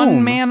his a home.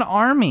 one-man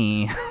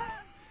army.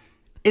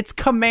 It's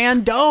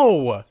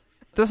Commando.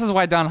 This is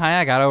why Don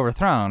Haya got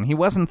overthrown. He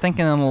wasn't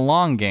thinking in the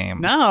long game.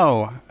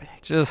 No,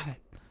 Just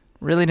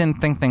really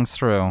didn't think things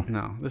through.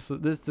 no. This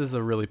is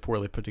a really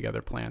poorly put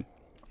together plan.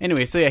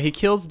 Anyway, so yeah, he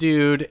kills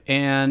dude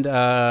and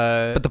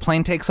But the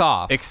plane takes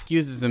off.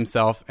 excuses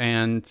himself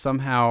and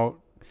somehow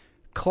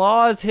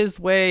claws his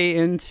way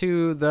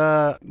into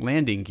the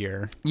landing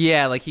gear.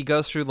 Yeah, like he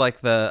goes through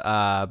like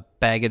the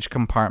baggage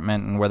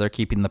compartment and where they're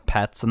keeping the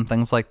pets and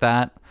things like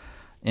that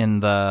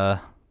in the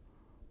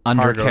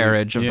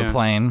undercarriage of the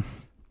plane.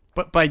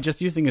 But by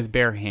just using his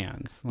bare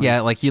hands. Yeah,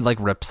 like he like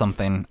ripped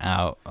something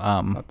out.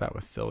 I thought that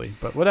was silly,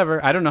 but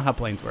whatever. I don't know how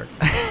planes work.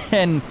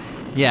 And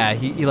yeah,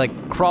 he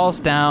like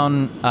crawls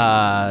down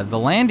the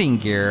landing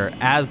gear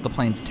as the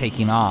plane's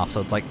taking off.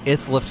 So it's like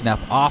it's lifting up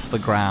off the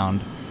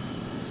ground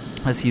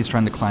as he's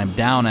trying to climb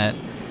down it.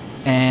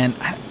 And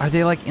are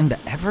they like in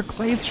the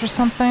Everglades or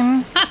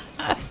something?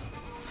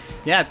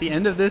 Yeah, at the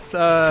end of this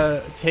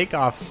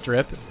takeoff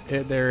strip,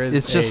 there is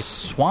it's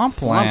just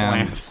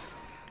swampland.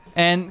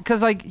 And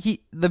because like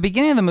the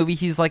beginning of the movie,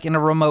 he's like in a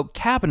remote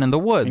cabin in the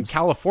woods. In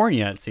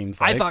California, it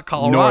seems like. I thought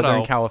Colorado.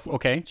 Northern California.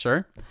 Okay,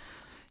 sure.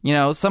 You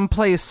know,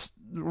 someplace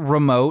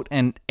remote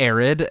and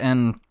arid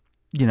and,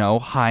 you know,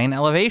 high in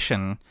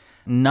elevation.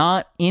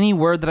 Not any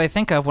word that I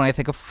think of when I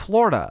think of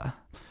Florida.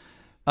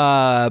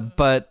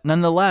 But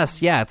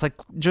nonetheless, yeah, it's like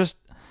just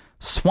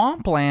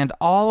swampland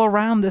all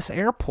around this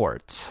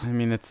airport. I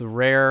mean, it's a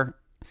rare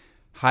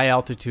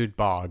high-altitude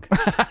bog,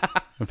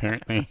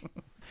 apparently.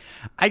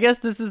 I guess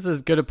this is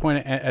as good a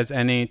point as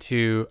any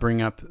to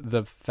bring up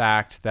the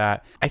fact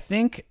that I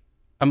think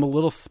I'm a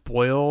little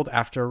spoiled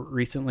after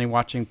recently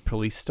watching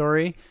Police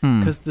Story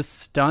because the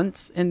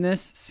stunts in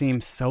this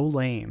seem so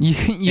lame. You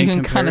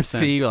can kind of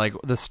see like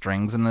the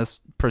strings in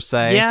this per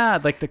se. Yeah,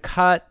 like the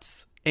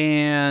cuts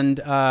and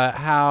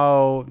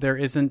how there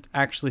isn't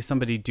actually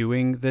somebody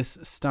doing this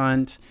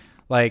stunt.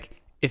 Like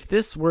if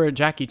this were a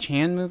Jackie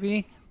Chan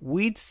movie,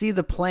 we'd see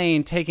the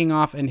plane taking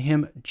off and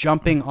him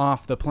jumping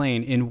off the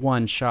plane in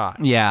one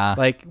shot. Yeah.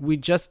 Like, we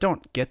just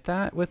don't get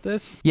that with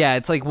this. Yeah,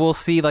 it's like we'll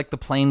see, like, the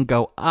plane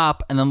go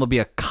up, and then there'll be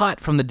a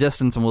cut from the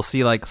distance, and we'll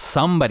see, like,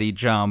 somebody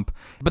jump.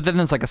 But then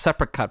there's, like, a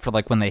separate cut for,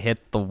 like, when they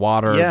hit the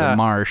water or the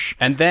marsh.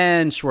 And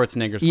then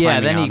Schwarzenegger's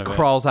climbing then he out of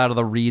crawls out of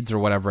the reeds or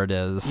whatever it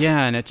is.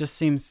 Yeah, and it just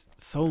seems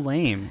so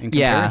lame in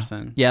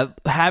comparison. Yeah,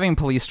 having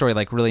Police Story,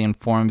 like, really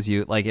informs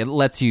you. Like, it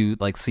lets you,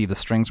 like, see the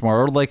strings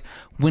more. Or, like,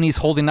 when he's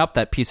holding up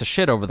that piece of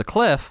shit over the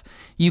cliff,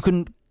 you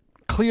can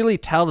clearly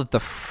tell that the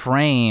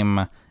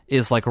frame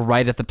is like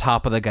right at the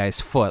top of the guy's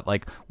foot,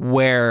 like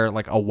where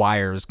like a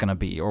wire is gonna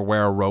be or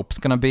where a rope's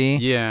gonna be.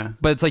 Yeah,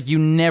 but it's like you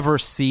never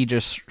see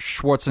just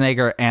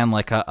Schwarzenegger and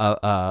like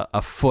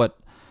a foot,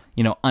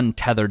 you know,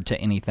 untethered to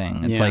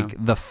anything. It's like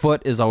the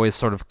foot is always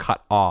sort of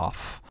cut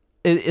off.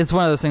 It's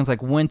one of those things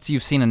like once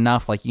you've seen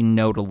enough, like you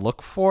know to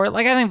look for it.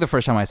 Like I think the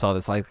first time I saw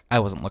this, like I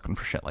wasn't looking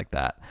for shit like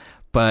that,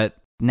 but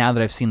now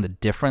that I've seen the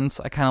difference,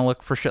 I kind of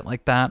look for shit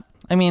like that.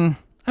 I mean,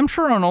 I'm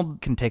sure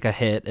Arnold can take a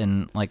hit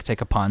and like take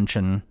a punch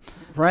and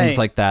things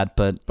like that,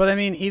 but I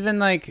mean, even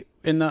like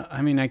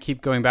I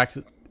keep going back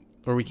to,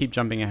 or we keep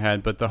jumping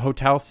ahead, but the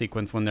hotel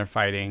sequence when they're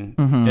fighting,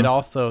 it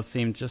also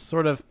seemed just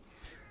sort of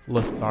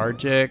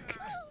lethargic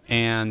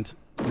and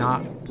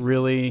not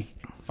really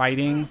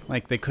fighting.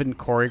 Like they couldn't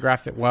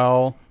choreograph it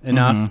well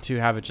enough to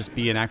have it just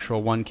be an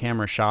actual one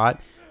camera shot.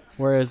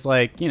 Whereas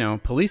like, you know,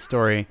 Police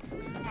Story,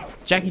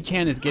 Jackie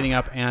Chan is getting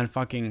up and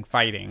fucking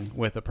fighting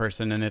with a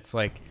person, and it's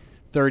like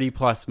 30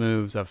 plus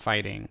moves of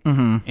fighting.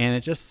 And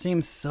it just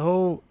seems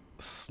so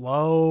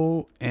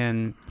slow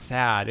and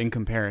sad in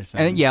comparison.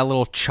 And a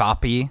little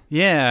choppy.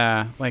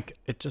 Yeah, like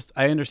it just,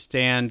 I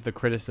understand the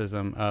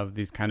criticism of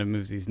these kind of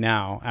movies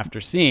now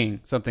after seeing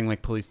something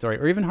like Police Story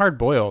or even Hard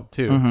Boiled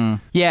too.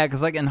 Yeah,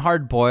 because like in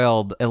Hard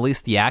Boiled, at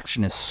least the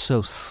action is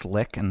so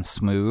slick and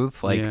smooth.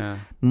 Like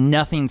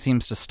nothing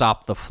seems to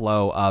stop the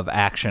flow of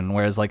action.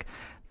 Whereas like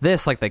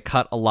this, like they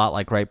cut a lot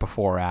like right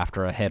before or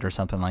after a hit or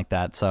something like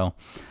that. So,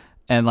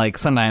 and like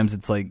sometimes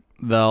it's like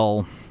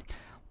they'll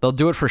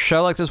do it for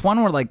show. Like there's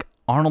one where like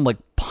Arnold like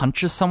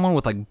punches someone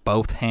with like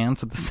both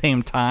hands at the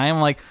same time.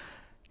 Like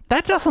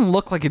that doesn't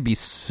look like it'd be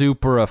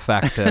super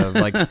effective.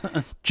 Like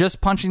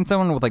just punching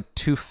someone with like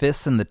two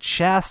fists in the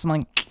chest. I'm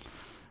like,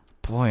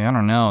 boy, I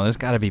don't know. There's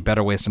got to be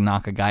better ways to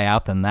knock a guy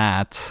out than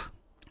that.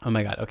 Oh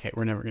my God. Okay,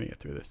 we're never gonna get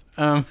through this.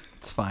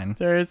 It's fine.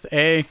 There's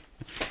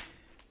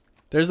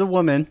a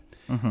woman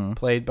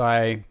played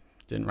by,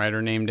 didn't write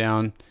her name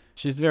down.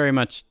 She's very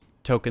much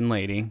token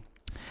lady.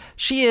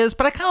 She is,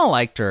 but I kind of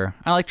liked her.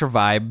 I liked her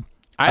vibe.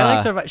 I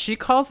liked her vibe. She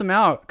calls him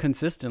out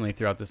consistently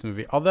throughout this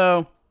movie.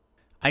 Although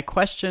I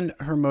question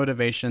her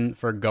motivation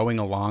for going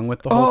along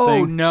with the whole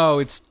thing. Oh no,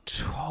 it's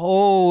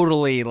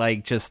totally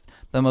like just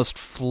the most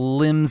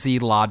flimsy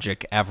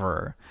logic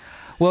ever.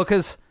 Well,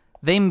 because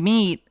they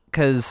meet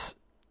because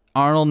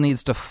Arnold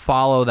needs to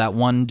follow that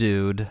one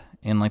dude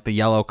in like the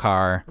yellow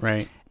car.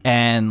 Right.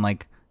 And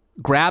like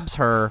grabs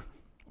her,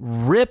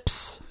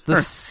 rips the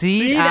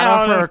seat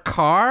out of her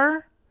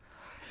car.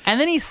 And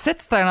then he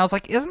sits there and I was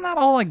like, isn't that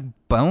all like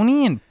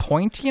bony and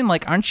pointy? And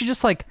like, aren't you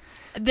just like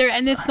there?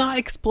 And it's not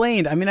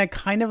explained. I mean, I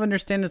kind of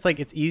understand it's like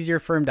it's easier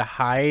for him to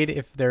hide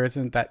if there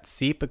isn't that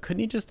seat, but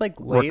couldn't he just like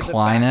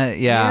recline it?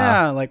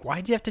 Yeah. Like,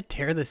 why'd you have to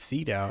tear the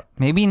seat out?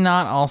 Maybe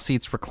not all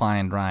seats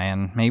reclined,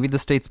 Ryan. Maybe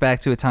this dates back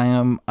to a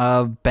time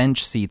of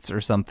bench seats or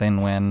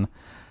something when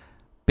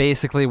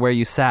basically where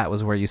you sat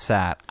was where you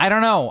sat. I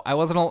don't know.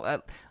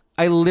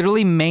 I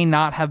literally may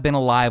not have been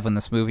alive when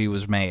this movie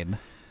was made.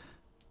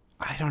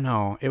 I don't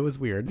know. It was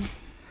weird.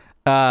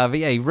 But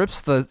yeah, he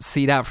rips the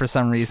seat out for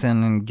some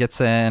reason and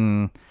gets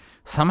in.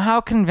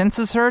 Somehow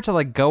convinces her to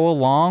like go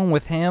along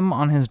with him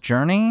on his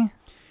journey.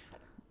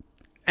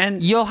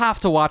 And you'll have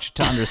to watch it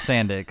to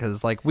understand it,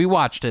 because like we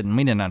watched it and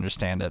we didn't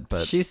understand it.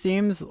 But she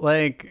seems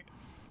like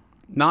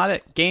not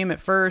at game at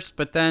first,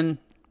 but then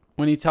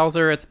when he tells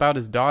her it's about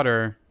his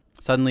daughter,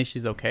 suddenly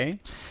she's okay.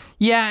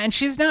 Yeah, and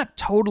she's not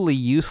totally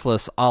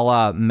useless a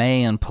la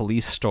May in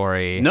Police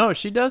Story. No,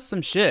 she does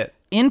some shit.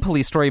 In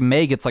Police Story,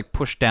 May gets like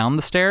pushed down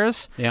the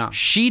stairs. Yeah.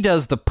 She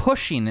does the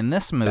pushing in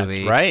this movie.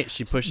 That's right.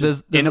 She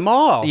pushes in a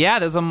mall. Yeah,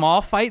 there's a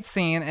mall fight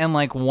scene, and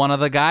like one of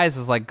the guys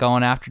is like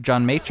going after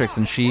John Matrix,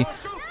 and she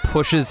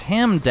pushes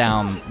him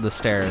down the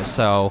stairs.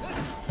 So,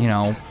 you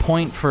know,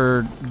 point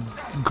for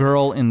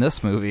girl in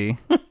this movie.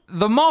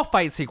 The mall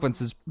fight sequence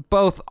is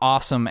both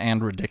awesome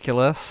and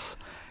ridiculous.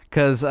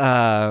 Because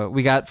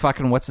we got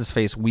fucking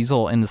what's-his-face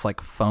Weasel in this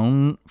like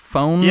phone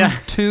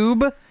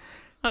tube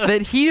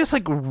that he just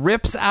like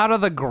rips out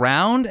of the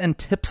ground and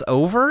tips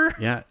over.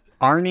 Yeah.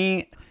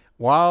 Arnie,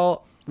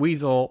 while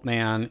Weasel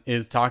Man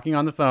is talking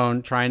on the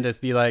phone, trying to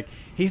be like,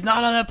 he's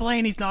not on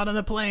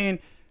the plane,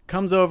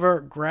 comes over,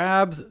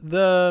 grabs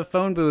the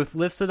phone booth,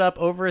 lifts it up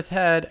over his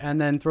head,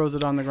 and then throws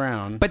it on the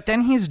ground. But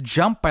then he's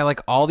jumped by like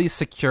all these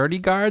security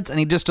guards, and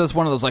he just does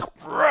one of those like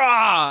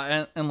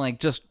rah, and like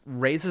just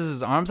raises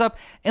his arms up,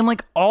 and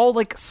like all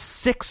like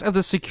 6 of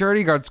the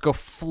security guards go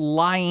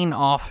flying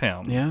off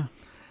him. Yeah.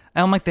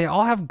 And I'm like, they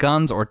all have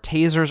guns or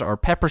tasers or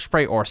pepper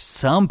spray or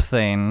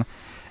something,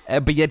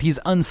 but yet he's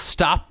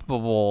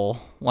unstoppable.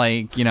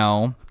 Like, you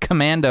know,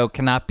 Commando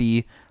cannot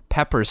be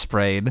pepper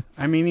sprayed.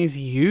 I mean, he's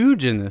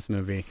huge in this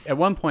movie. At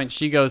one point,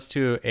 she goes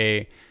to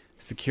a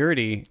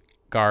security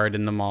guard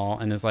in the mall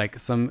and is like,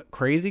 some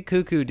crazy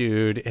cuckoo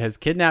dude has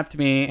kidnapped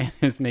me and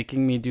is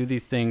making me do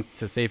these things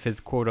to save his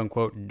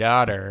quote-unquote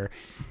daughter.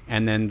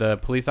 And then the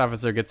police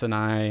officer gets an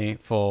eye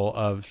full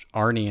of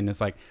Arnie and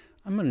is like,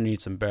 I'm going to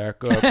need some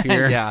backup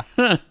here. Yeah.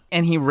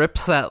 And he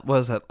rips that,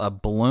 was it a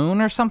balloon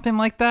or something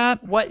like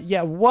that? What?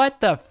 Yeah, what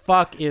the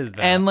fuck is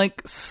that? And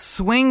like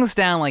swings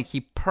down, like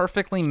he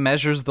perfectly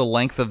measures the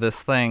length of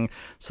this thing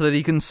so that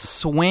he can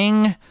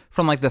swing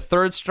from like the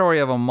 3rd story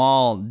of a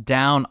mall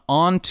down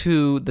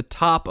onto the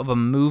top of a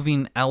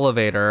moving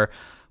elevator,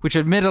 which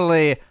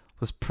admittedly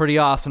was pretty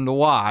awesome to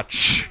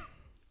watch.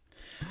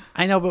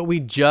 I know, but we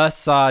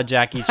just saw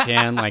Jackie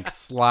Chan like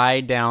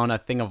slide down a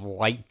thing of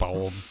light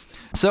bulbs.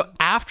 So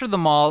after the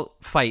mall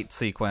fight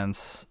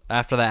sequence,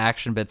 after the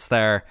action bits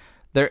there,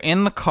 they're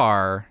in the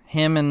car,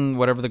 him and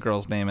whatever the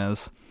girl's name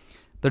is.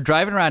 They're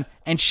driving around,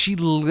 and she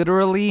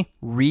literally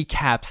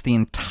recaps the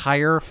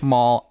entire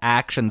mall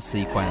action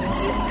sequence.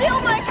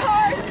 Steal my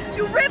car!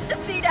 You ripped the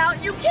seat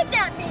out! You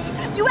kidnapped me!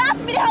 You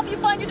asked me to help you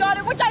find your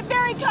daughter, which I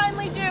very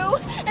kindly do!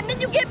 And then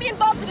you get me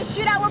involved in a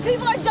shootout where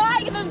people are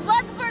dying and there's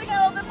blood spurting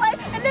all over the place,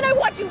 and then I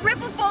watch you rip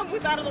a phone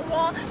booth out of the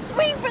wall,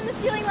 swing from the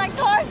ceiling like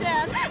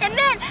Tarzan, and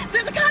then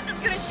there's a cop that's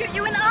gonna shoot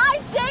you, and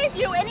I save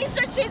you, and he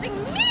starts chasing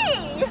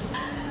me!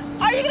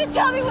 Are you gonna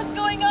tell me what's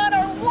going on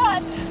or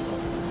what?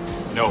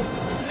 No.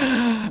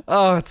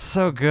 Oh, it's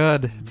so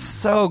good. It's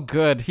so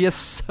good. He has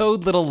so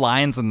little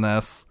lines in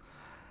this.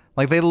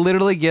 Like, they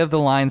literally give the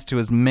lines to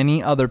as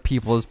many other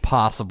people as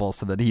possible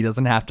so that he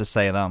doesn't have to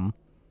say them.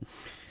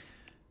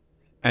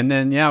 And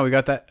then, yeah, we've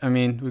got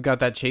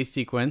that chase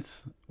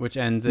sequence, which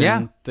ends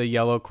in the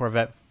yellow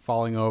Corvette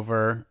falling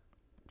over,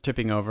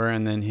 tipping over,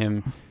 and then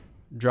him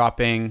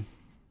dropping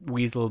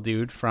Weasel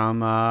Dude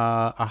from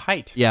a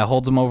height. Yeah,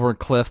 holds him over a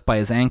cliff by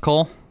his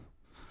ankle.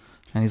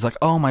 And he's like,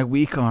 oh, my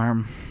weak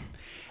arm.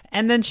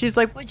 And then she's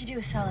like, What'd you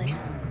do, Sully?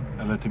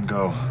 I let him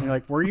go. And you're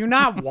like, were you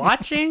not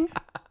watching?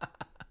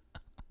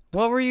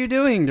 What were you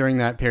doing during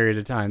that period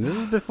of time? This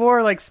is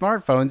before like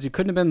smartphones. You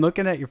couldn't have been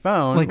looking at your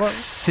phone. Like,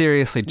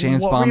 seriously,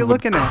 James Bond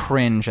would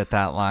cringe at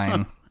that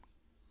line.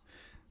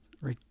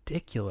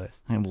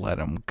 Ridiculous. I let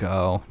him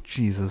go.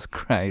 Jesus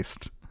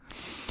Christ.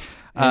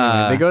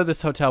 Anyway, they go to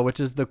this hotel, which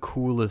is the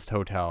coolest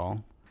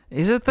hotel.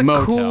 Is it the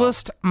Motel.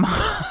 coolest?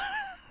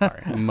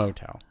 Sorry,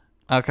 motel.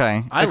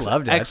 Okay. I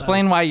loved it.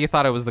 Explain why you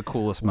thought it was the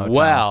coolest motel.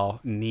 Well,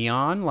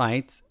 neon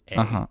lights. A.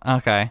 Uh-huh.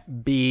 Okay.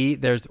 B,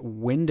 there's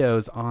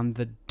windows on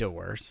the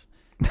doors.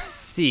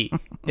 C,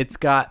 it's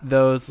got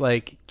those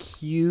like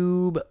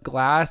cube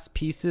glass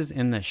pieces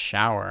in the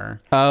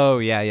shower. Oh,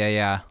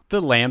 yeah.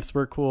 The lamps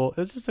were cool. It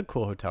was just a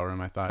cool hotel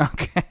room, I thought.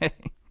 Okay.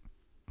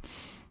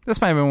 This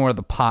might have been where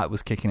the pot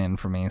was kicking in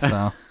for me,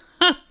 so.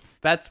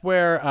 That's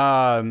where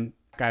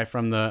guy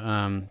from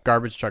the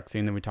garbage truck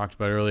scene that we talked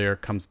about earlier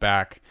comes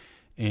back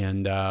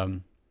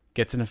and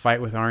gets in a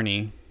fight with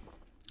Arnie.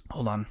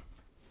 Hold on.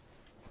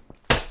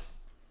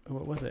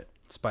 What was it?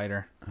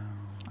 Spider. Oh.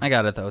 I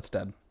got it, though. It's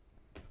dead.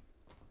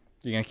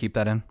 You gonna keep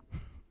that in?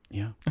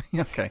 Yeah.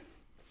 Okay.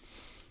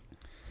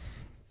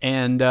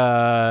 And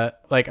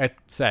like I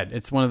said,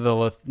 it's one of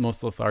the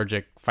most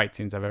lethargic fight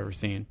scenes I've ever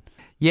seen.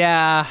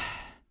 Yeah.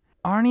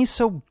 Arnie's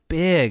so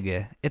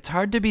big. It's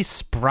hard to be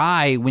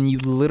spry when you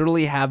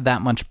literally have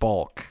that much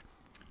bulk.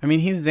 I mean,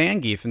 he's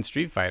Zangief in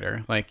Street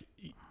Fighter. Like,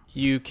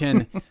 you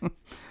can...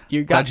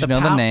 You Glad got you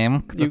know the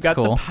name. You That's got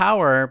cool. the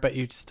power, but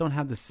you just don't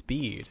have the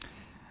speed.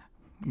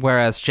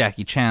 Whereas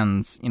Jackie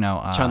Chan's,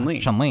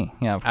 Chun-Li. Chun-Li,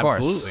 yeah, of course.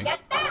 Absolutely.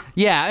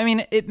 Yeah, I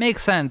mean, it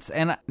makes sense.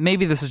 And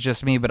maybe this is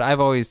just me, but I've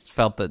always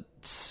felt that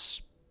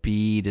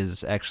speed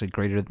is actually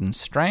greater than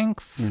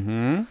strength.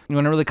 Mm-hmm.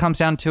 When it really comes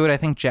down to it, I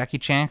think Jackie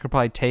Chan could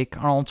probably take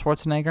Arnold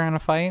Schwarzenegger in a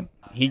fight.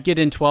 He'd get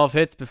in 12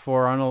 hits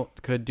before Arnold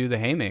could do the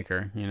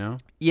haymaker, you know?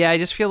 Yeah, I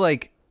just feel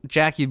like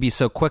Jackie'd be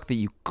so quick that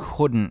you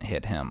couldn't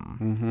hit him.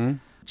 Mm-hmm.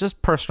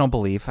 Just personal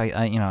belief.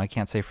 I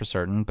can't say for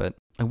certain, but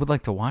I would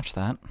like to watch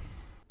that.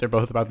 They're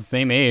both about the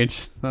same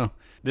age. So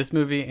this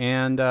movie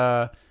and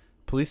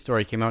Police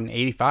Story came out in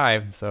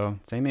 85, so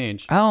same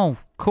age. Oh,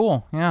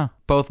 cool. Yeah.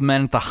 Both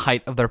men at the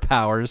height of their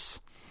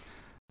powers.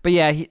 But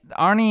yeah,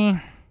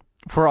 Arnie,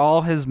 for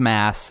all his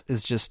mass,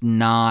 is just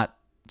not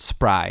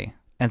spry.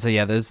 And so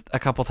yeah, there's a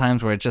couple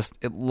times where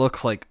it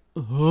looks like,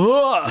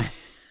 ugh.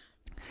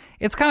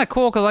 It's kind of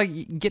cool because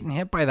like getting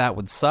hit by that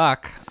would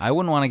suck. I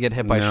wouldn't want to get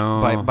hit by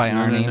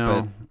Arnie,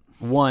 no.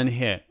 but one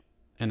hit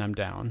and I'm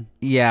down.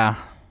 Yeah,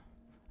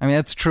 I mean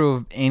that's true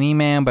of any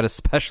man, but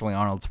especially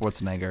Arnold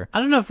Schwarzenegger. I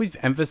don't know if we've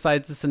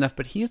emphasized this enough,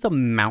 but he's a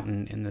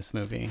mountain in this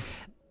movie.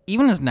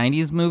 Even his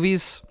 '90s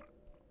movies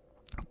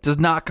does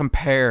not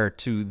compare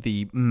to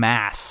the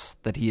mass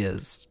that he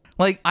is.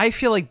 Like I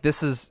feel like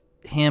this is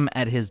him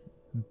at his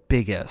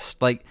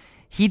biggest. Like.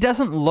 He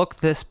doesn't look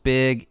this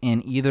big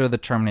in either of the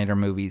Terminator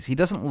movies. He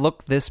doesn't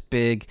look this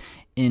big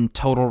in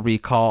Total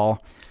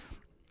Recall.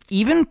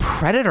 Even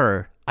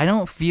Predator, I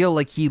don't feel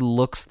like he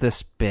looks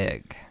this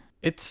big.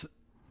 It's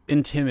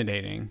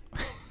intimidating.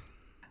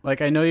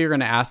 Like, I know you're going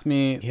to ask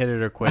me, hit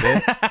it or quit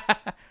it.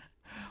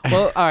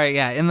 Well, all right,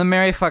 yeah. In the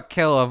Marry Fuck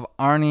Kill of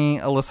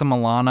Arnie, Alyssa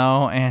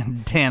Milano,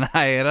 and Dan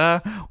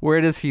Hyetta, where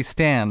does he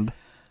stand?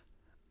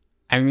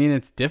 I mean,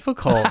 it's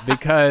difficult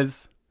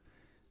because...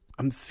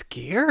 I'm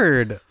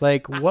scared.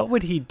 Like, what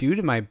would he do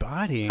to my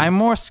body? I'm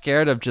more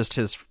scared of just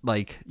his,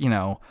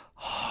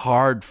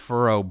 hard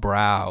furrow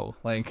brow.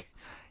 Like,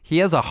 he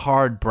has a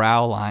hard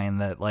brow line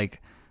that,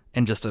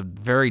 and just a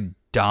very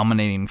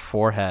dominating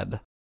forehead.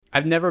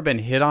 I've never been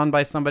hit on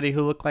by somebody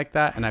who looked like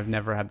that, and I've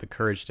never had the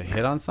courage to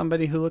hit on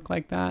somebody who looked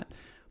like that.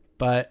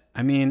 But,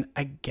 I mean,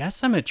 I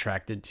guess I'm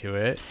attracted to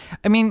it.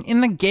 I mean,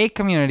 in the gay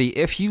community,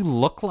 if you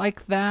look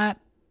like that,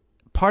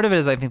 part of it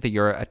is I think that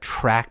you're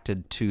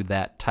attracted to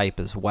that type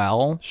as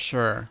well.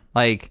 Sure.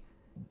 Like,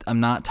 I'm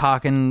not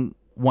talking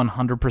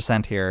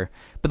 100% here,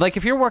 but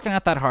if you're working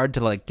out that hard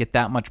to get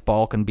that much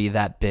bulk and be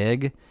that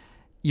big,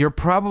 you're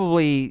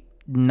probably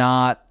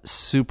not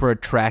super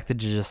attracted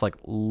to just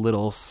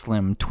little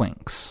slim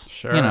twinks.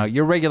 Sure.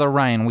 Your regular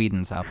Ryan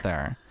Whedons out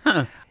there.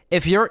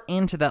 If you're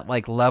into that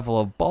level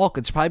of bulk,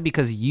 it's probably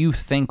because you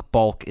think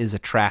bulk is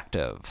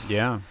attractive.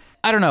 Yeah.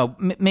 I don't know.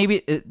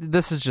 Maybe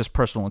this is just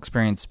personal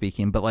experience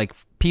speaking, but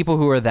people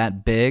who are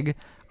that big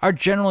are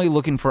generally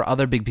looking for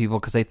other big people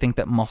because they think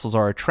that muscles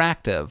are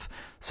attractive.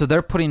 So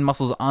they're putting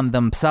muscles on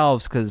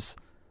themselves because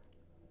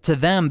to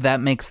them that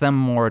makes them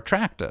more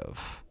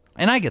attractive.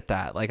 And I get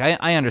that.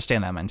 I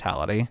understand that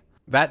mentality.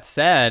 That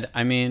said,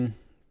 I mean,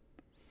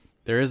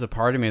 there is a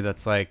part of me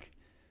that's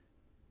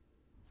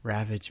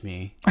ravage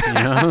me,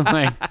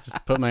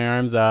 just put my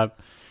arms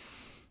up.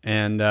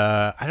 And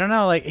I don't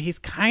know, he's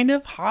kind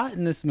of hot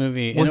in this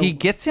movie. Well, he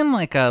gets in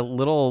a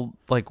little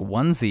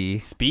onesie.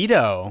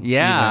 Speedo.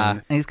 Yeah.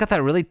 Even. And he's got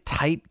that really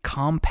tight,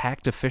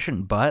 compact,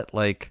 efficient butt.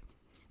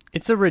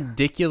 It's a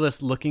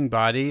ridiculous looking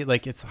body.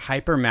 It's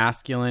hyper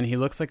masculine. He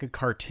looks like a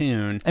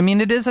cartoon. I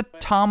mean, it is a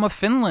Tom of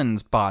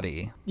Finland's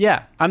body.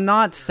 Yeah. I'm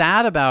not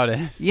sad about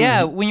it.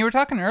 Yeah. When you were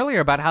talking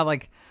earlier about how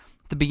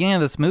the beginning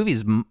of this movie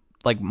is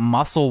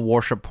muscle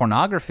worship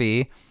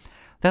pornography,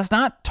 that's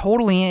not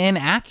totally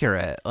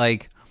inaccurate.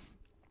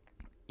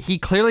 He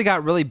clearly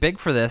got really big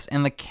for this,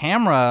 and the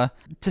camera,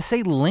 to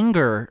say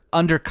linger,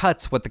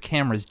 undercuts what the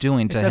camera's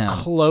doing to him. It's a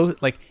close,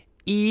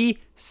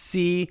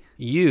 ECU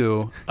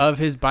of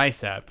his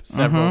bicep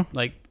several,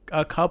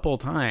 a couple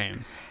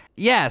times.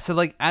 Yeah,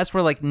 so as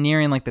we're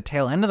nearing the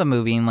tail end of the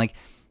movie, and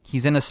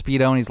he's in a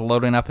Speedo and he's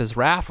loading up his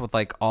raft with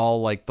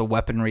all the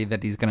weaponry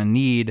that he's gonna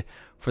need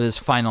for this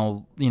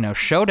final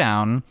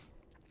showdown.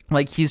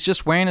 He's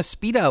just wearing a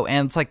Speedo,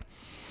 and it's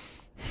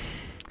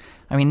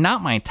I mean,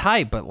 not my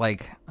type, but I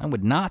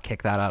would not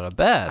kick that out of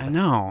bed. I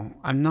know.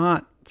 I'm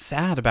not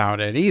sad about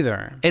it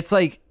either. It's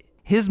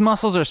his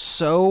muscles are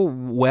so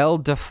well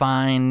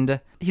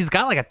defined. He's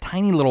got a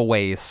tiny little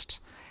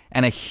waist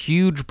and a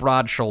huge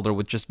broad shoulder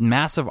with just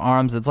massive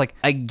arms. It's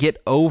I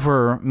get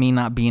over me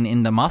not being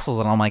into muscles,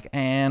 and I'm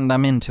and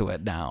I'm into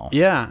it now.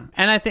 Yeah.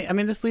 And I think,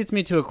 this leads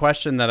me to a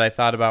question that I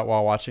thought about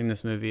while watching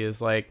this movie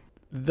is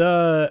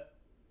the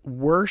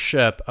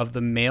worship of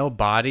the male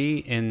body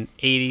in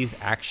 80s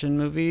action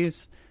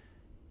movies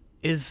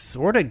is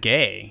sort of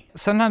gay.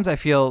 Sometimes I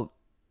feel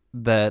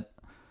that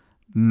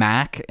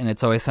Mac and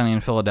It's Always Sunny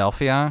in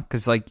Philadelphia,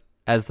 because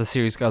as the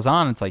series goes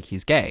on, it's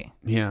he's gay.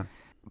 Yeah.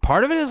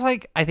 part of it is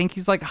like, I think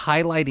he's like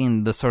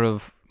highlighting the sort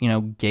of,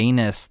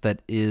 gayness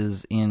that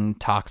is in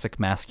toxic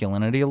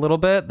masculinity a little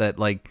bit, that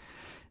like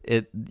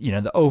it,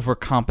 the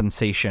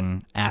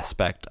overcompensation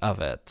aspect of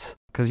it.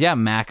 Because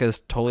Mac is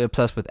totally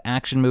obsessed with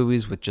action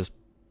movies with just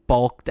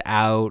bulked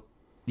out,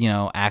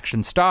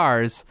 action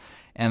stars.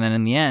 And then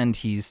in the end,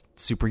 he's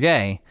super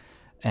gay.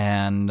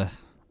 And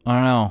I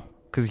don't know.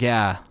 Because,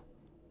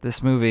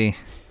 this movie,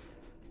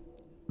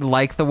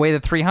 like the way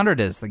that 300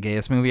 is the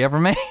gayest movie ever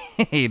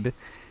made,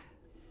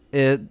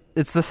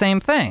 it's the same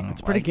thing.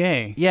 It's pretty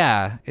gay.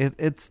 Yeah,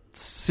 it's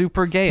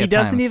super gay. He at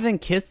doesn't times. even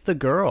kiss the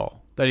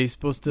girl that he's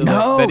supposed to.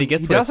 No, that he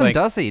gets he with. doesn't,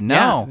 does he?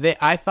 No. Yeah,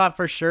 I thought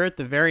for sure at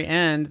the very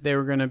end they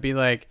were gonna be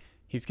like,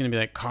 he's gonna be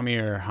like, "Come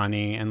here,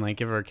 honey," and like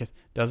give her a kiss.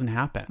 Doesn't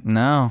happen.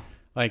 No.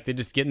 Like they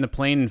just get in the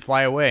plane and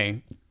fly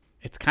away.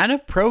 It's kind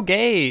of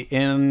pro-gay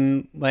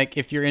in like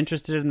if you're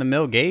interested in the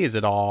male gaze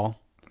at all.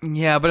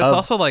 Yeah, but it's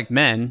also like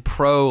men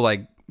pro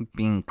like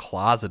being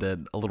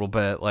closeted a little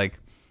bit. Like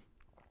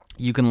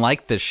you can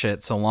like this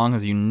shit so long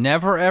as you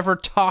never ever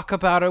talk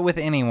about it with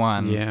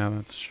anyone. Yeah,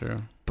 that's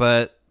true.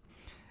 But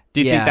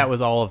do you think that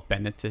was all of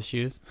Bennett's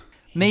issues?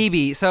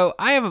 Maybe. So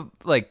I have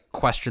like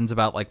questions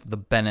about like the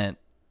Bennett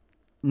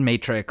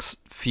Matrix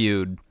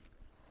feud.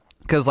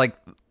 Because like,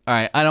 all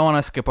right, I don't want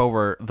to skip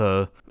over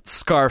the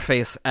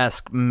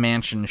Scarface-esque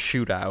mansion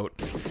shootout.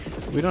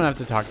 We don't have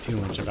to talk too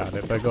much about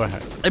it, but go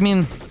ahead. I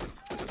mean,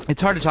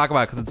 it's hard to talk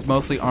about because it's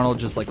mostly Arnold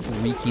just like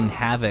wreaking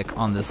havoc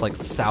on this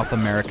like South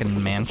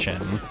American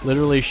mansion.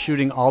 Literally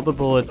shooting all the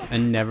bullets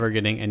and never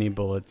getting any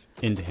bullets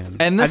into him.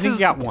 And this I think is,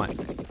 he got one.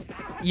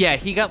 Yeah,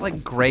 he got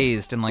like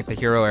grazed in like the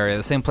hero area,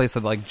 the same place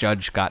that like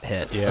Judge got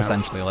hit,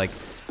 essentially. Like,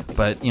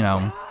 but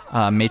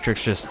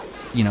Matrix just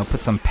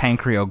put some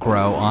Pancreas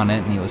grow on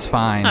it and he was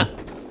fine.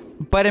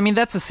 But I mean,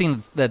 that's a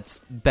scene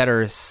that's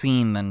better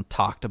seen than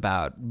talked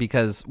about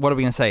because what are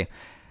we gonna say?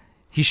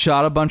 He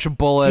shot a bunch of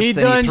bullets. He and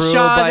done he threw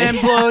shot a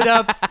and blowed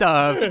up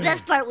stuff. The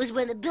best part was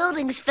when the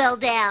buildings fell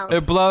down.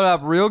 It blowed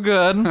up real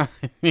good. I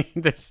mean,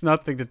 there's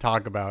nothing to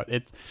talk about.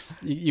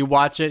 You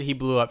watch it, he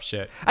blew up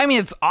shit. I mean,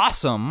 it's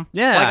awesome.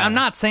 Yeah. Like, I'm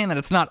not saying that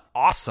it's not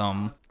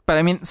awesome. But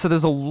I mean, so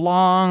there's a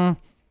long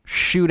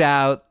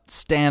shootout,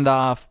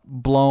 standoff,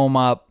 blow 'em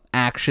up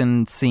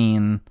action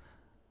scene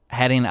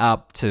heading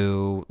up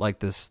to like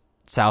this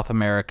South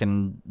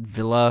American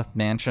villa,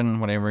 mansion,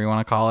 whatever you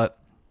want to call it,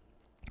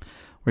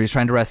 where he's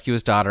trying to rescue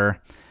his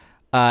daughter.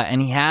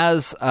 And he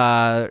has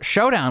a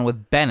showdown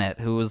with Bennett,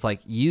 who was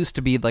like used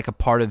to be like a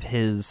part of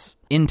his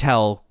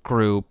intel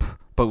group,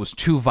 but was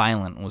too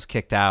violent and was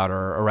kicked out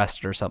or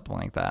arrested or something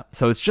like that.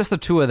 So it's just the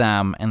two of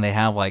them, and they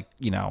have like,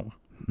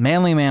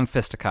 manly man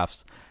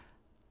fisticuffs.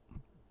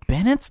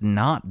 Bennett's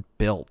not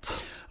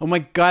built. Oh my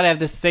God, I have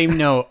the same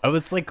note. I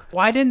was like,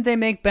 why didn't they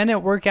make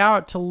Bennett work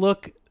out to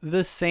look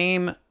the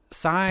same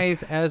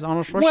size as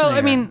Arnold Schwarzenegger? Well,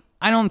 I mean,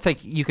 I don't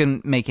think you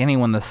can make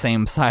anyone the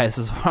same size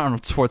as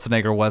Arnold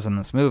Schwarzenegger was in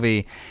this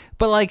movie.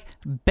 But, like,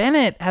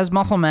 Bennett has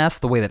muscle mass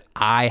the way that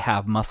I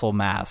have muscle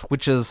mass,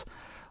 which is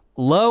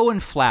low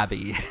and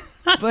flabby.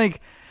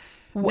 Like,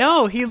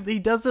 no, he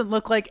doesn't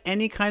look like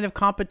any kind of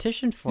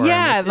competition for him.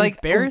 It's like,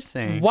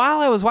 embarrassing. While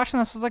I was watching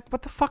this, I was like,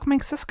 what the fuck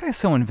makes this guy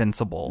so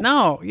invincible?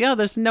 No,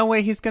 there's no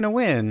way he's going to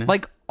win.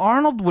 Like,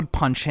 Arnold would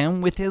punch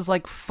him with his,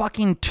 like,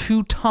 fucking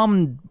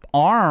 2-ton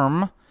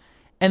arm.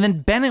 And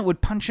then Bennett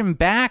would punch him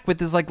back with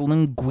his, like,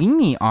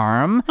 linguini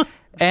arm.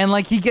 And,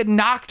 like, he'd get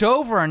knocked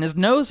over and his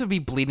nose would be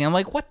bleeding. I'm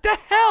like, what the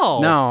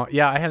hell? No,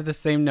 I have the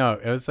same note.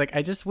 It was like,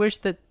 I just wish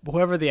that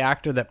whoever the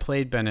actor that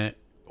played Bennett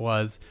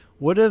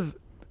would have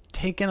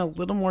taken a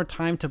little more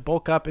time to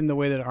bulk up in the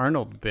way that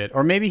Arnold did.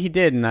 Or maybe he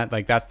did, and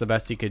that's the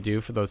best he could do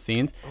for those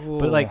scenes. Ooh.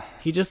 But, like,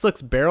 he just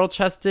looks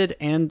barrel-chested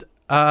and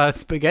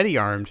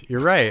spaghetti-armed.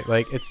 You're right.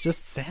 Like, it's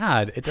just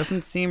sad. It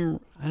doesn't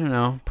seem, I don't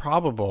know,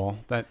 probable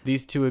that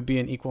these two would be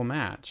an equal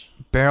match.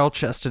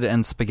 Barrel-chested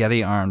and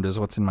spaghetti-armed is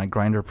what's in my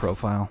Grindr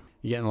profile.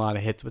 You getting a lot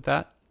of hits with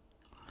that?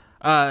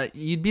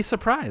 You'd be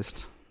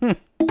surprised.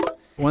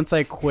 Once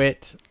I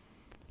quit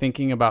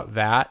thinking about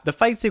that, the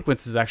fight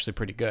sequence is actually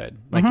pretty good.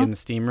 Like in the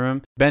steam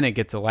room, Bennett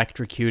gets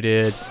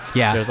electrocuted.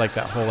 Yeah. There's like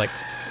that whole like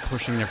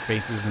pushing their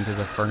faces into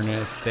the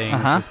furnace thing,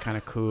 which was kind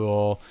of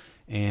cool.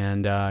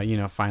 And,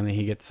 finally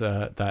he gets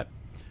that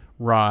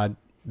rod.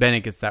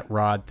 Bennett gets that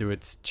rod through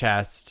its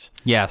chest.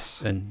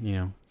 Yes.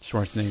 And,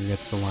 Schwarzenegger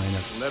gets the line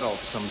of, "Let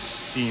off some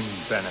steam,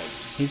 Bennett."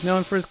 He's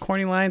known for his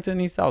corny lines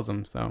and he sells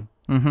them, so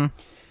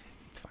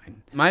it's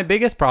fine. My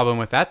biggest problem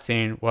with that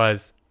scene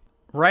was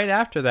right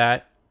after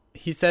that,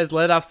 he says,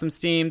 "Let off some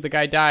steam," the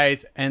guy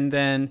dies, and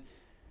then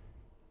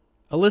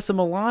Alyssa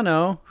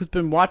Milano, who's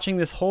been watching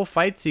this whole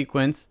fight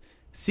sequence,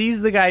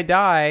 sees the guy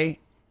die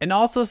and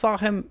also saw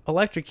him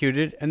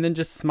electrocuted and then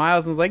just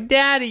smiles and is like,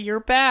 "Daddy, you're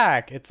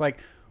back." It's like,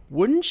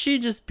 wouldn't she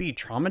just be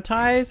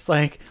traumatized?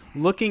 Like,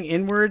 looking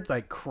inward,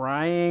 like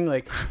crying,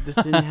 like, this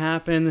didn't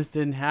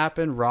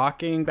happen,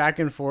 rocking back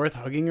and forth,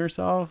 hugging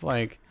herself,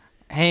 like...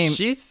 Hey,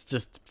 she's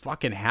just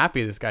fucking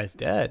happy this guy's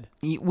dead.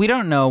 we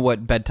don't know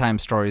what bedtime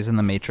stories in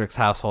the Matrix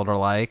household are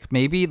like.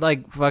 Maybe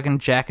like fucking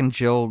Jack and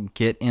Jill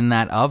get in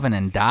that oven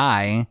and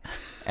die,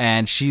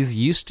 and she's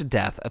used to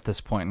death at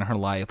this point in her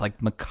life,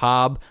 like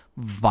macabre,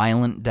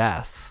 violent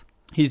death.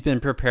 He's been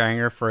preparing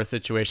her for a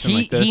situation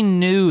like this. He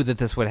knew that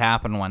this would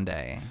happen one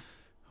day.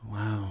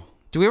 Wow.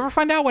 Do we ever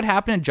find out what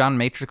happened to John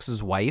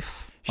Matrix's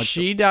wife?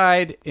 She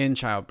died in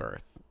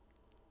childbirth.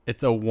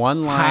 It's a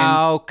one-line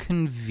How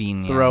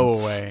convenient.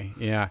 throwaway.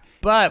 Yeah.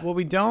 But what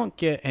we don't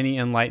get any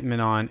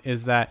enlightenment on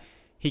is that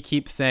he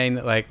keeps saying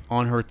that, like,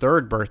 on her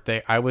 3rd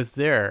birthday, I was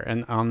there.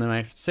 And on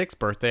my 6th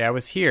birthday, I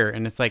was here.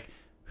 And it's like,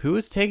 who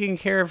was taking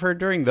care of her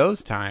during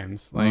those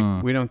times?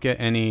 Like, we don't get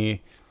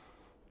any,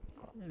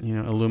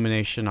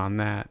 illumination on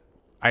that.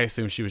 I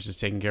assume she was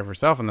just taking care of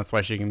herself, and that's why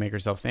she can make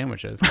herself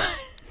sandwiches.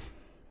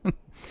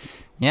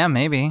 Yeah,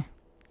 maybe.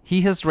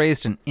 He has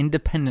raised an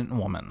independent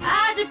woman.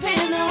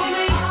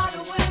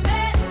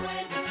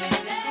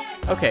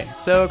 Okay,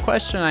 so a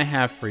question I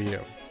have for you.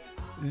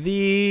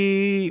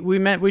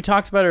 We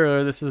talked about it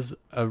earlier. This is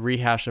a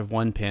rehash of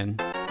One Pin.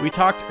 We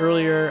talked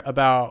earlier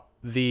about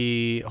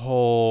the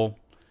whole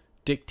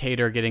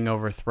dictator getting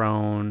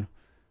overthrown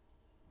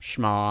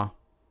schma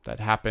that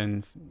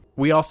happens.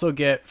 We also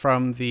get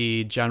from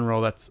the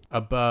general that's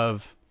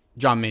above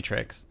John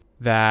Matrix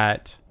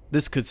that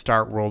this could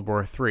start World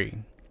War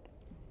III.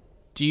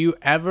 Do you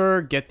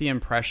ever get the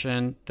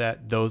impression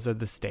that those are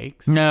the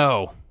stakes?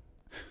 No.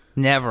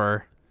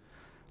 Never.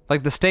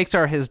 Like, the stakes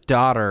are his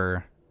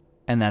daughter,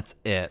 and that's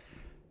it.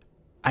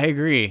 I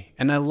agree,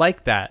 and I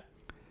like that.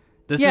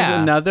 This is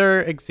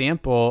another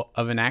example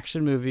of an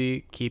action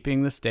movie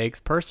keeping the stakes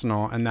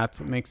personal, and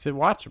that's what makes it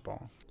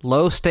watchable.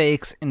 Low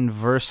stakes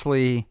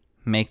inversely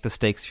make the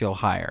stakes feel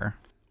higher.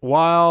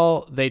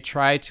 While they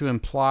try to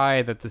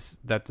imply that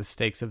the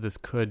stakes of this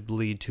could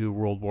lead to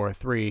World War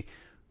III,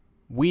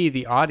 we,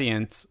 the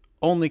audience,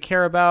 only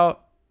care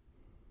about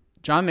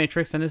John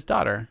Matrix and his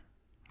daughter.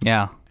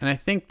 Yeah. And I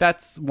think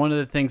that's one of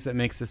the things that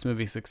makes this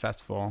movie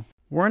successful.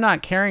 We're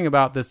not caring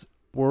about this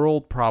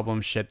world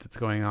problem shit that's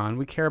going on.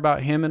 We care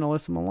about him and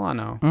Alyssa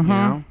Milano, you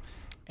know?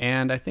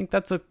 And I think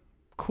that's a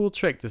cool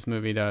trick this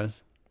movie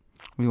does.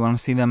 We want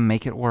to see them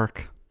make it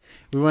work.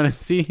 We want to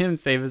see him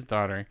save his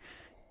daughter.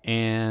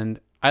 And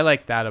I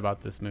like that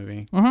about this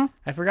movie.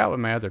 I forgot what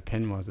my other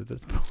pin was at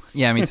this point.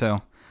 Yeah, me too.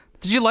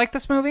 Did you like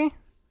this movie?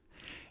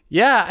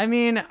 Yeah, I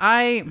mean,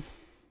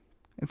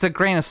 It's a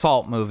grain of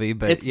salt movie,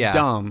 but it's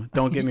dumb.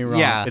 Don't get me wrong.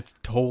 Yeah. It's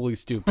totally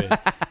stupid.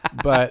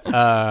 But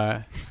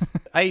I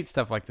eat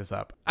stuff like this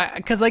up.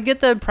 Because I get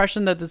the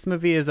impression that this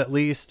movie is at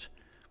least,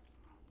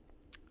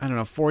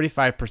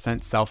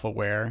 45%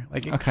 self-aware.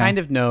 Like, it kind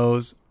of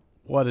knows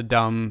what a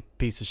dumb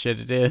piece of shit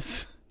it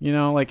is.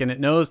 And it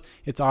knows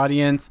its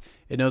audience.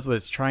 It knows what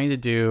it's trying to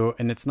do.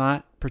 And it's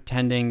not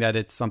pretending that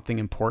it's something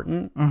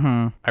important.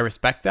 I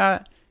respect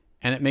that.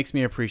 And it makes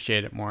me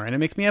appreciate it more. And it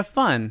makes me have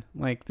fun.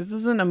 Like, this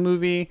isn't a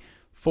movie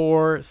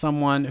for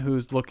someone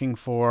who's looking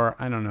for,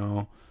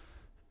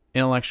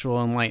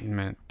 intellectual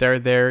enlightenment. They're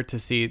there to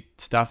see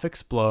stuff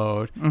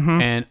explode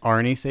and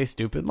Arnie say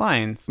stupid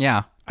lines.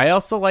 Yeah. I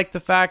also like the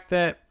fact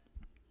that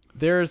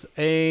there's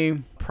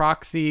a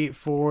proxy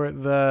for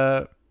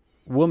the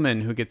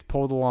woman who gets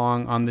pulled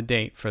along on the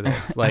date for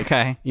this. Like,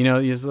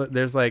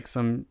 there's like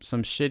some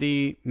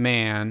shitty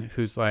man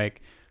who's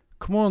like,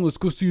 come on, let's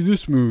go see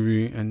this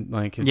movie. And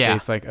like his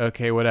date's like,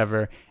 okay,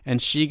 whatever.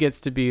 And she gets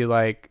to be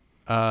like,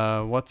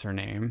 what's her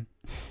name?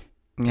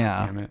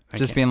 Yeah. Damn it.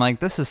 Just being like,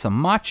 this is some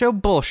macho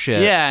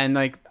bullshit. Yeah. And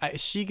like,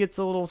 she gets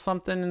a little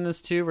something in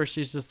this too, where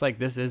she's just like,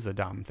 this is a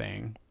dumb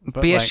thing.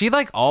 But yeah, she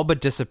like all but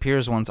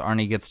disappears once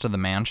Arnie gets to the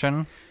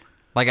mansion.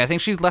 Like, I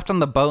think she's left on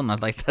the boat,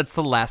 and like that's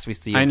the last we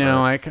see of I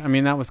know. her. I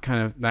mean,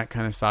 that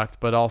kind of sucked,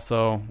 but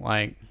also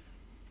like,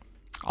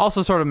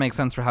 also sort of makes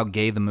sense for how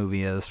gay the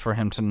movie is, for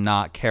him to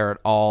not care at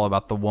all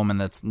about the woman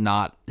that's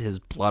not his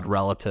blood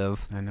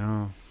relative. I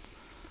know.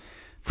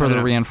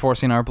 Further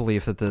reinforcing our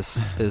belief that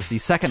this is the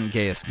second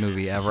gayest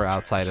movie ever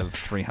outside of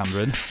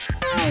 300.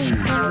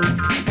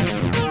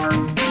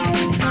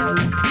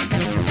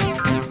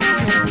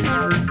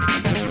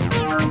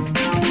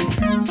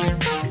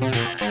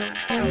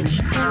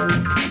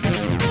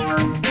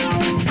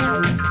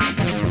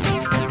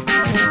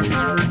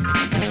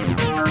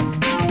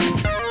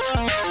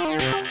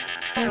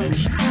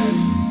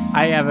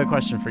 I have a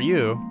question for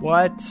you.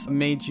 What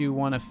made you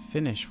want to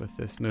finish with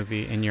this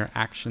movie in your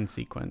action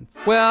sequence?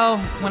 Well,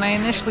 when I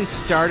initially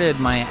started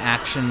my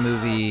action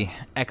movie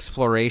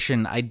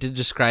exploration, I did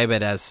describe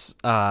it as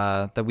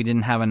that we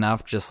didn't have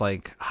enough just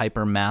like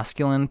hyper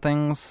masculine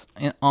things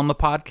on the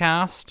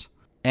podcast.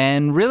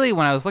 And really,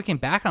 when I was looking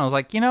back, I was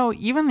like,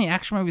 even the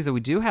action movies that we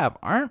do have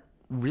aren't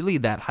really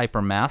that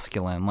hyper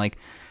masculine. Like,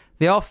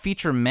 they all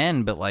feature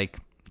men, but like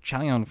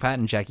Chow Yun-fat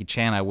and Jackie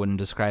Chan I wouldn't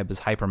describe as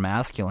hyper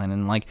masculine.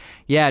 And like,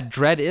 yeah,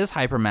 Dredd is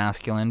hyper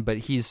masculine, but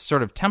he's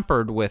sort of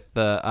tempered with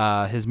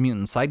his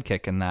mutant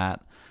sidekick in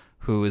that,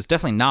 who is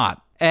definitely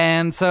not.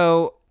 And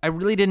so I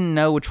really didn't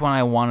know which one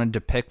I wanted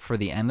to pick for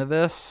the end of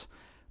this,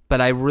 but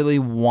I really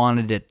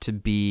wanted it to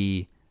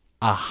be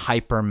a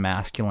hyper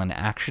masculine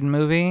action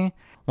movie.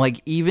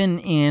 Like, even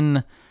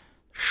in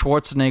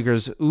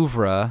Schwarzenegger's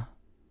oeuvre,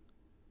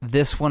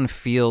 this one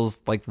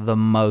feels like the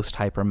most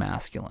hyper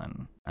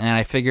masculine. And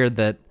I figured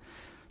that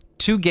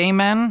two gay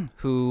men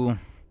who,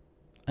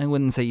 I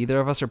wouldn't say either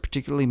of us are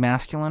particularly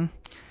masculine,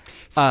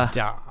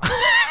 Stop.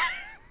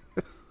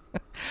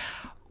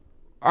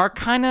 are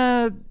kind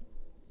of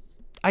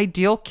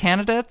ideal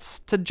candidates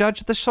to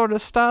judge this sort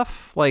of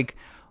stuff. Like,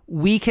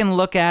 we can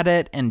look at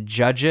it and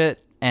judge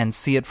it and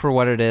see it for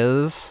what it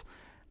is,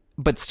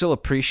 but still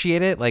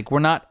appreciate it. Like, we're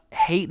not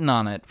hating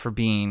on it for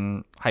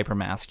being hyper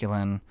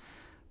masculine.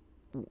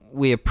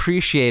 We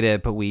appreciate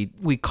it, but we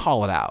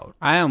call it out.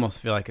 I almost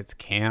feel like it's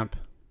camp.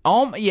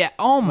 Yeah,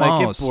 almost.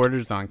 Like, it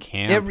borders on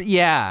camp.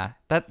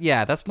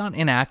 That's not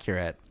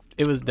inaccurate.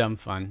 It was dumb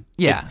fun.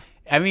 Yeah.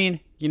 I mean,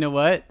 you know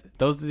what?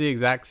 Those are the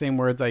exact same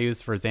words I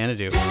used for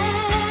Xanadu,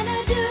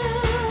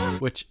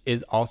 which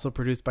is also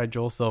produced by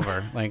Joel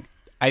Silver. Like,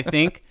 I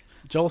think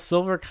Joel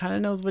Silver kind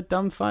of knows what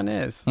dumb fun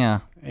is. Yeah.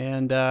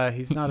 And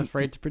he's not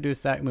afraid to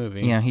produce that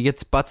movie. Yeah, he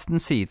gets butts in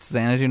seats,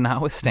 Xanadu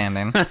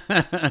notwithstanding.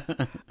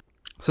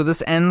 So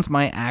this ends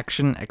my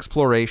action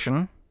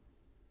exploration.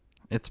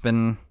 It's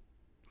been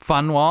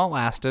fun while it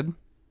lasted,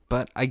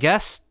 but I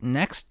guess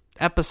next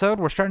episode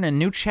we're starting a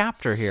new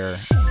chapter here.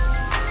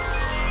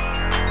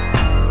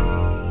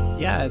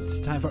 Yeah, it's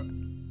time for...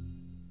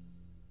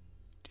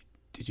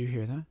 Did you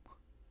hear that?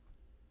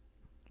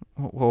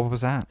 What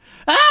was that?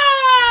 Ah!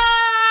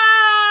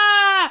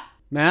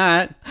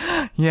 Matt.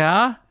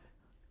 Yeah?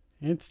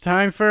 It's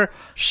time for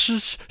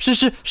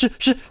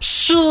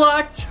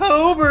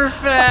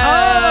Schlocktoberfest.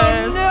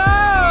 Oh, no!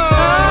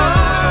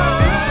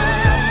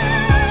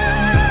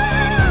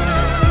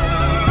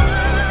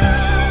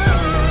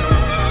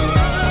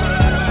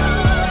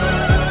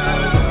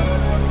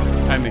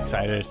 I'm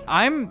excited.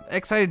 I'm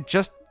excited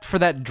just for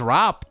that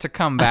drop to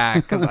come back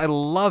because I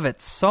love it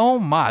so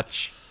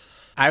much.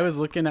 I was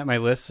looking at my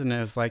list and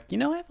I was like, I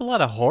have a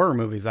lot of horror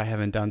movies I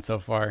haven't done so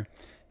far.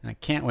 And I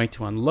can't wait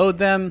to unload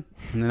them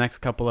in the next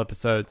couple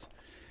episodes.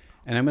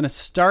 And I'm going to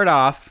start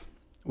off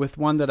with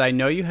one that I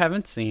know you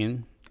haven't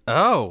seen.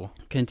 Oh.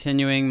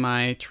 Continuing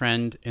my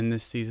trend in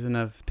this season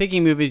of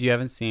picking movies you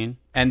haven't seen.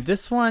 And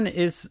this one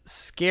is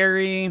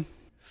scary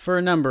for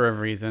a number of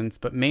reasons,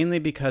 but mainly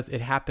because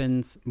it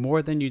happens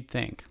more than you'd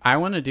think. I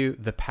want to do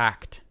The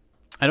Pact.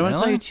 I don't want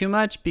to tell you too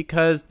much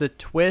because the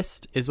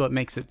twist is what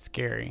makes it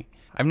scary.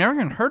 I've never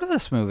even heard of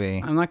this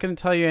movie. I'm not going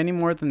to tell you any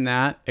more than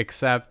that,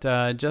 except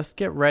just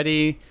get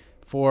ready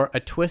for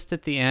a twist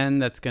at the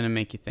end that's going to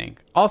make you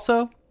think.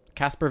 Also,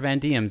 Casper Van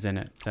Diem's in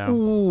it. So,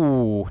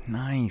 ooh,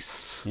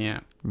 nice. Yeah.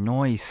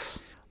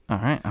 Nice. All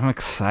right, I'm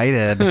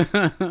excited.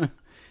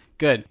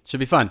 Good. Should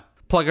be fun.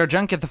 Plug our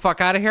junk, get the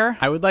fuck out of here.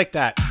 I would like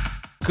that.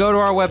 Go to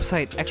our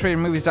website,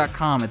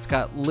 xratedmovies.com. It's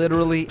got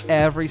literally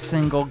every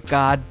single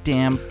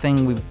goddamn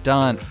thing we've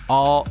done.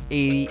 All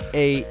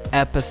 88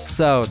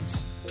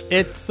 episodes.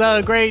 It's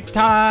a great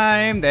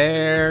time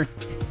there.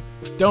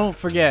 Don't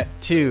forget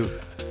to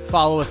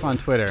follow us on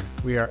Twitter.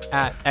 We are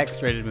at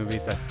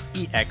xratedmovies. That's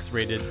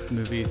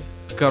EXratedMovies.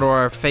 Go to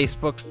our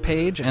Facebook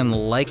page and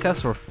like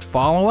us or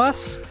follow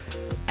us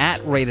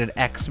at Rated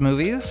X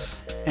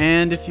Movies.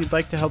 And if you'd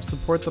like to help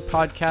support the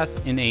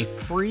podcast in a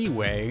free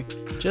way,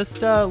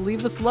 just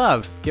leave us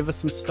love. Give us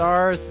some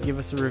stars. Give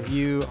us a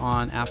review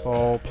on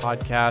Apple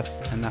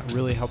Podcasts. And that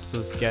really helps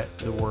us get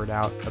the word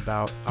out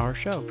about our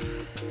show.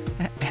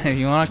 And if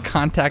you want to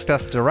contact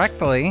us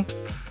directly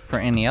for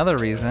any other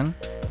reason,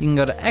 you can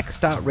go to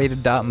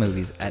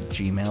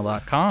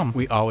x.rated.movies@gmail.com.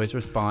 We always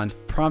respond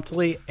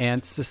promptly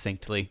and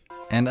succinctly.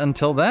 And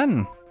until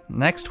then,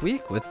 next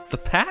week with The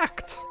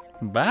Pact.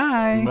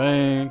 Bye.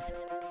 Bye.